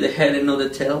make you the head and not the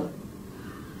tail.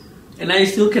 And I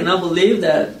still cannot believe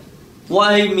that.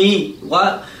 Why me?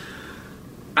 Why?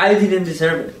 I didn't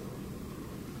deserve it.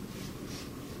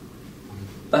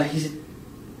 But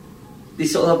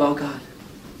it's all about God.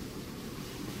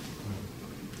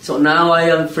 So now I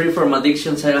am free from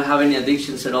addictions. I don't have any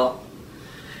addictions at all.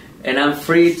 And I'm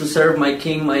free to serve my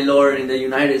King, my Lord in the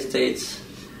United States.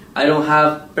 I don't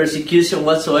have persecution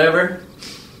whatsoever.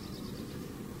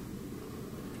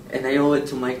 And I owe it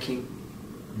to my King.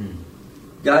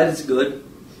 God is good.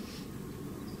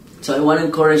 So I want to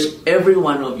encourage every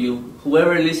one of you,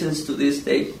 whoever listens to this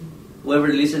tape, whoever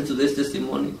listens to this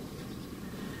testimony.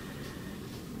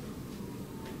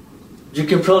 You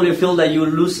can probably feel that you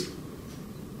lose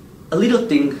a little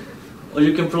thing, or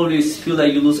you can probably feel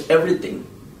that you lose everything.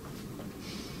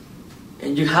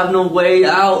 And you have no way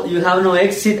out, you have no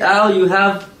exit out, you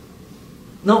have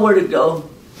nowhere to go.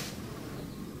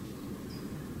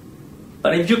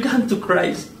 But if you come to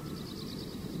Christ,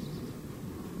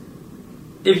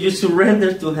 if you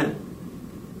surrender to Him,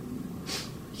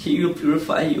 He will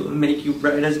purify you and make you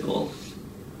bright as gold.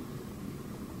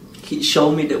 He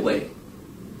showed me the way.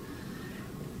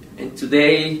 And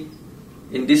today,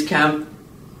 in this camp,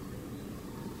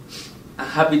 I'm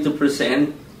happy to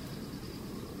present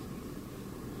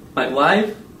my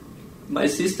wife, my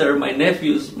sister, my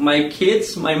nephews, my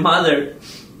kids, my mother.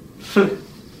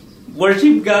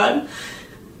 Worship God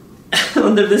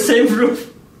under the same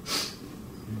roof.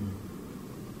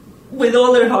 With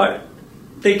all their heart.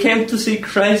 They came to see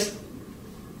Christ.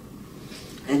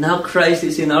 And now Christ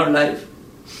is in our life.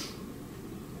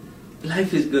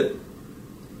 Life is good.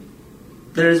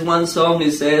 There is one song,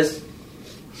 it says,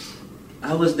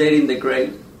 I was dead in the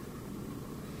grave,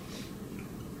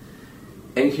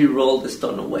 and He rolled the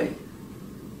stone away.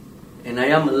 And I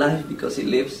am alive because He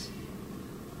lives.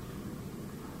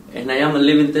 And I am a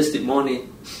living testimony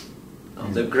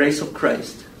of the grace of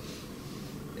Christ.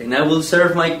 And I will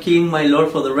serve my King, my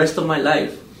Lord, for the rest of my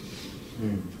life.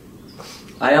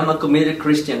 I am a committed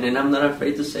Christian, and I'm not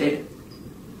afraid to say it.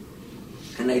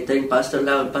 And I thank Pastor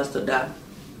Lau and Pastor Da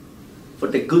for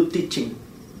the good teaching,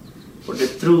 for the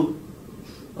truth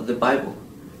of the Bible,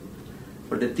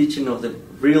 for the teaching of the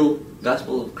real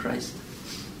gospel of Christ.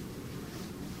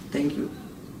 Thank you.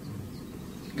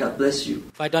 God bless you.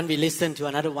 Why don't we listen to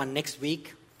another one next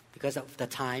week because of the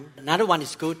time? Another one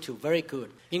is good too, very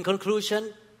good. In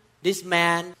conclusion, this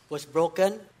man was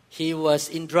broken. He was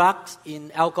in drugs,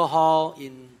 in alcohol,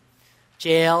 in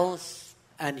jails,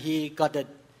 and he got a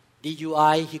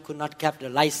DUI. He could not keep the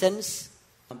license.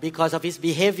 Because of his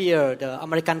behavior, the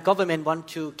American government want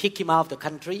to kick him out of the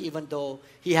country, even though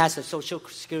he has a social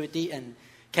security and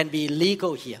can be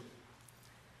legal here.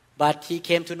 But he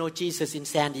came to know Jesus in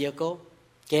San Diego,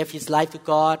 gave his life to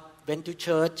God, went to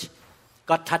church,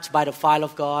 got touched by the fire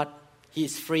of God. He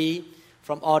is free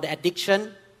from all the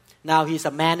addiction. Now he's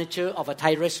a manager of a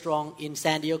Thai restaurant in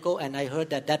San Diego, and I heard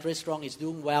that that restaurant is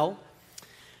doing well.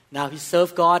 Now he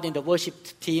served God in the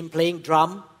worship team playing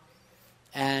drum,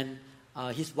 and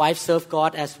his wife served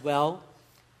God as well.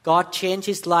 God changed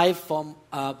his life from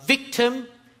a victim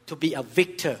to be a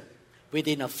victor.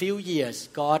 Within a few years,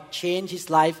 God changed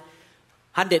his life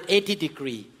 180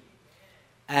 degrees.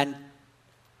 And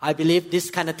I believe this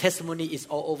kind of testimony is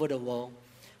all over the world.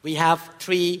 We have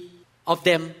 3 of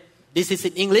them. This is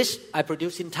in English. I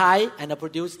produce in Thai, and I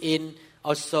produce in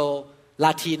also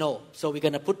Latino. So we're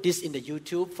going to put this in the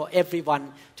YouTube for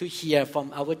everyone to hear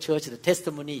from our church, the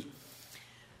testimony.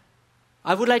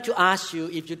 I would like to ask you,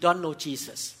 if you don't know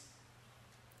Jesus,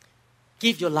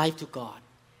 give your life to God.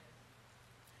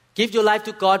 Give your life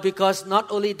to God, because not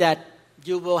only that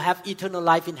you will have eternal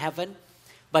life in heaven,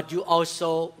 but you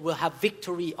also will have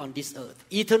victory on this earth.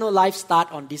 Eternal life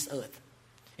starts on this earth.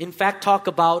 In fact, talk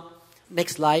about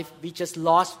next life. We just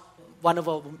lost one of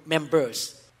our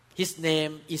members. His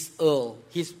name is Earl.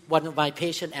 He's one of my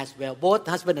patients as well. Both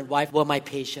husband and wife were my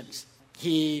patients.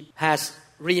 He has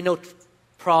renal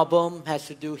problem, has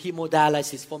to do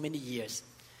hemodialysis for many years.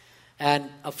 And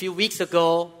a few weeks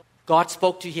ago, God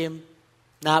spoke to him.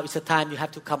 Now it's the time you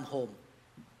have to come home.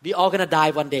 We all going to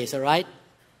die one day, is that right?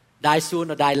 Die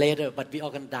soon or die later, but we all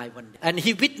going to die one day. And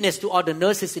he witnessed to all the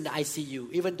nurses in the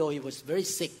ICU, even though he was very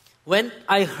sick. When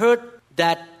I heard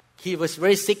that he was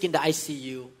very sick in the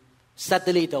ICU,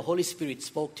 suddenly the Holy Spirit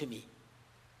spoke to me.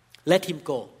 Let him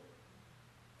go.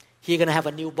 He's going to have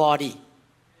a new body.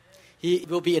 He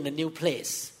will be in a new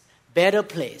place, better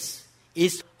place,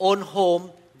 his own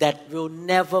home that will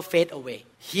never fade away.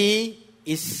 He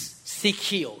is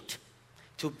secured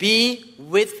to be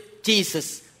with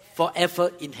Jesus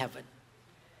forever in heaven.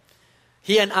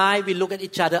 He and I, we look at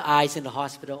each other's eyes in the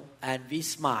hospital and we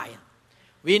smile.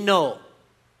 We know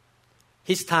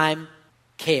his time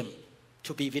came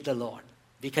to be with the Lord.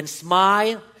 We can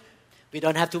smile. We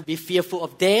don't have to be fearful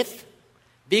of death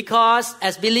because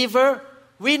as believer,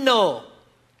 we know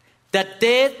that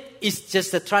death is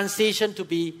just a transition to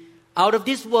be out of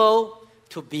this world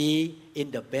to be in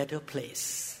the better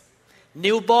place.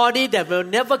 New body that will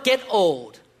never get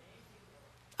old.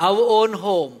 Our own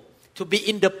home to be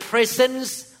in the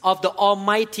presence of the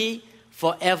Almighty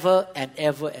forever and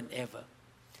ever and ever.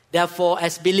 Therefore,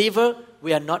 as believer,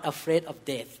 we are not afraid of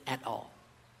death at all.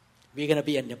 We're going to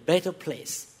be in a better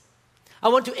place. I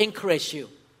want to encourage you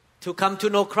to come to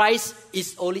know Christ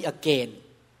is only a gain.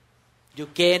 You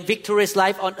gain victorious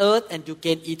life on earth and you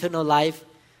gain eternal life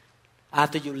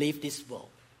after you leave this world.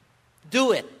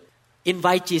 Do it.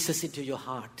 Invite Jesus into your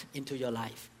heart, into your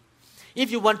life. If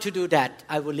you want to do that,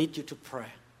 I will lead you to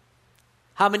prayer.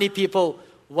 How many people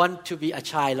want to be a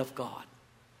child of God?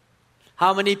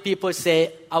 How many people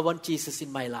say, I want Jesus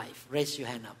in my life? Raise your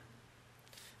hand up.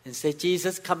 And say,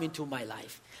 Jesus, come into my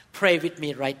life. Pray with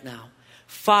me right now.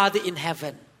 Father in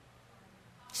heaven.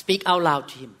 Speak out loud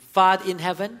to him. Father in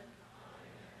heaven,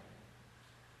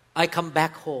 I come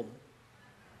back home.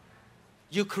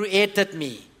 You created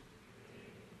me.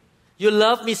 You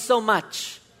love me so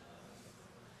much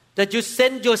that you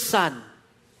sent your Son,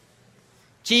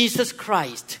 Jesus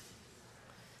Christ,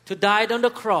 to die on the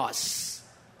cross,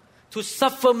 to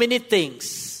suffer many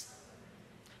things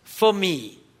for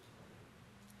me.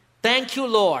 Thank you,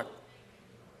 Lord,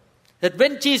 that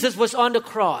when Jesus was on the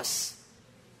cross,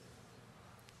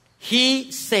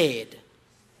 he said,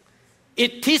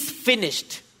 it is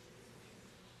finished.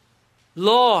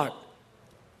 Lord,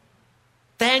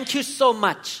 thank you so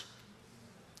much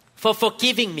for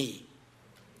forgiving me,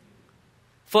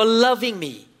 for loving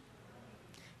me,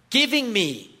 giving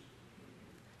me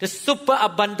the super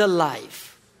abundant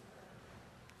life,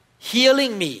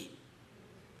 healing me.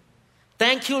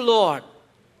 Thank you, Lord,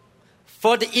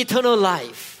 for the eternal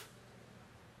life,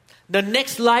 the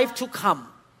next life to come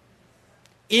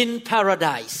in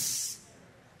paradise.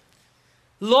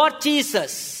 Lord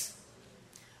Jesus,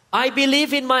 I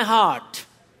believe in my heart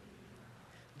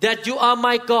that you are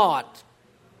my God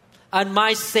and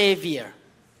my Savior.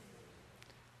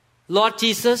 Lord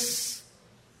Jesus,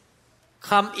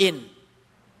 come in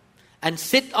and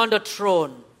sit on the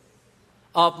throne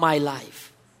of my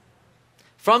life.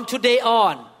 From today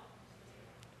on,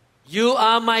 you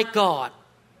are my God.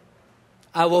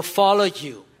 I will follow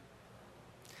you.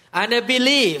 And I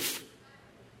believe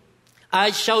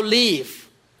I shall live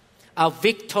a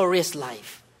victorious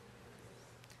life.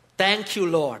 Thank you,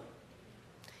 Lord.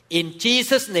 In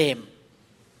Jesus' name,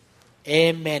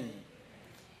 amen.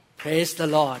 Praise the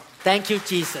Lord. Thank you,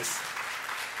 Jesus.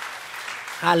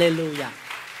 Hallelujah.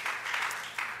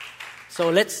 So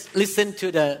let's listen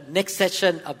to the next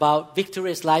session about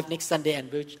victorious life next Sunday, and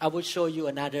I will show you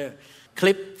another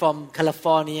clip from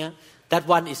California. That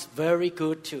one is very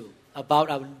good too, about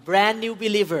a brand new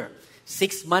believer,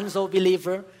 6 months old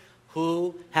believer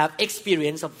who have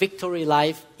experience of victory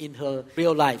life in her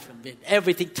real life.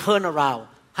 Everything turned around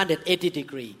 180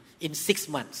 degrees in 6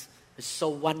 months. It's so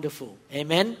wonderful.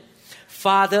 Amen.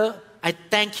 Father, I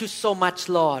thank you so much,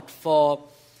 Lord, for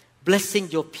blessing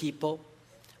your people.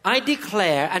 I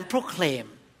declare and proclaim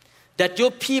that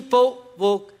your people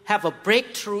will have a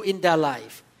breakthrough in their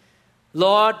life.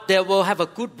 Lord, they will have a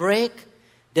good break.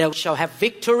 They shall have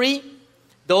victory.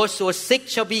 Those who are sick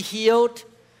shall be healed.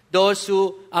 Those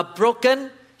who are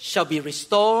broken shall be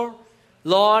restored.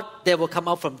 Lord, they will come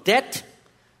out from debt.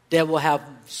 They will have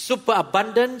super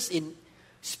abundance in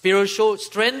spiritual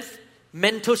strength,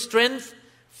 mental strength,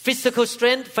 physical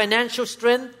strength, financial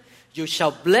strength. You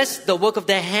shall bless the work of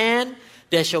their hand.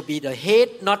 They shall be the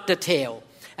head, not the tail.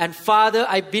 And Father,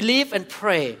 I believe and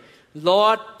pray,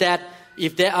 Lord, that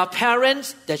if there are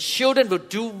parents, the children will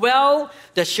do well,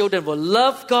 the children will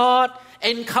love God,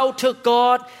 encounter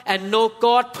God, and know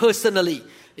God personally.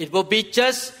 It will be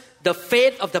just the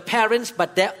faith of the parents,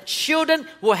 but their children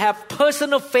will have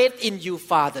personal faith in you,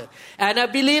 Father. And I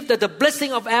believe that the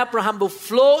blessing of Abraham will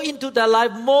flow into their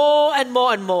life more and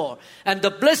more and more. And the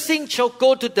blessing shall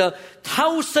go to the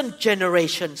 1,000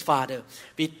 generations, Father.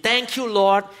 We thank you,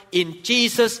 Lord, in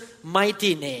Jesus'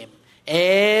 mighty name.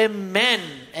 Amen.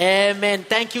 Amen.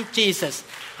 Thank you, Jesus.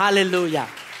 Hallelujah.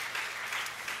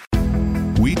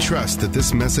 We trust that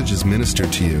this message is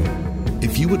ministered to you.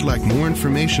 If you would like more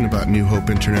information about New Hope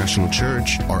International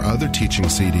Church or other teaching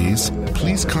CDs,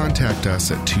 please contact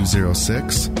us at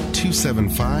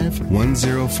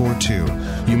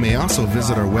 206-275-1042. You may also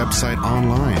visit our website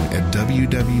online at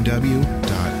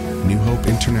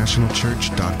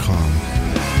www.newhopeinternationalchurch.com.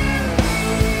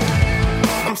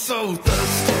 I'm so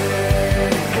thirsty.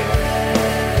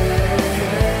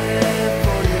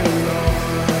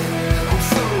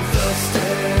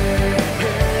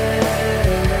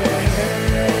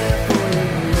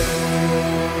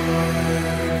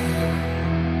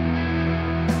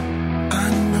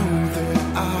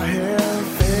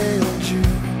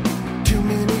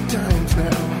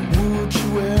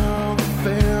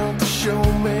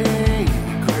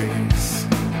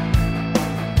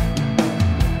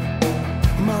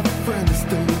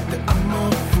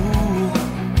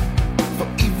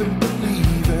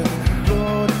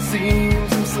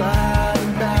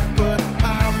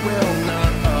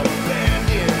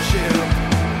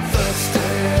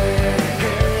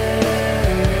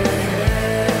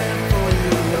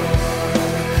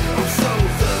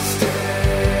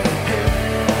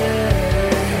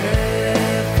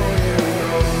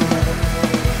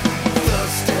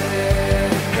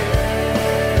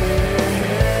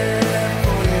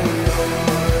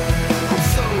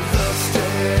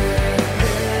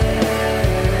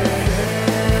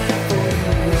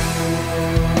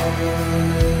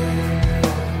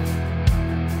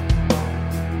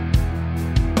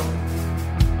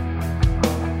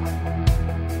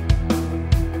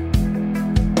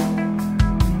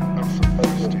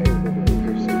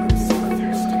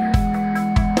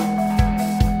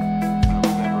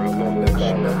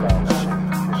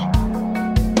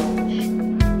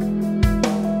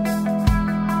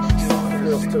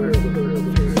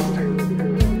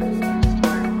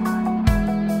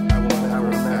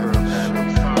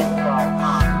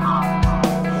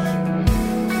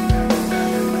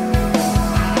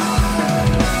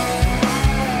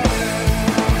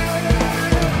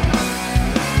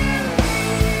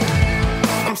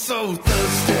 So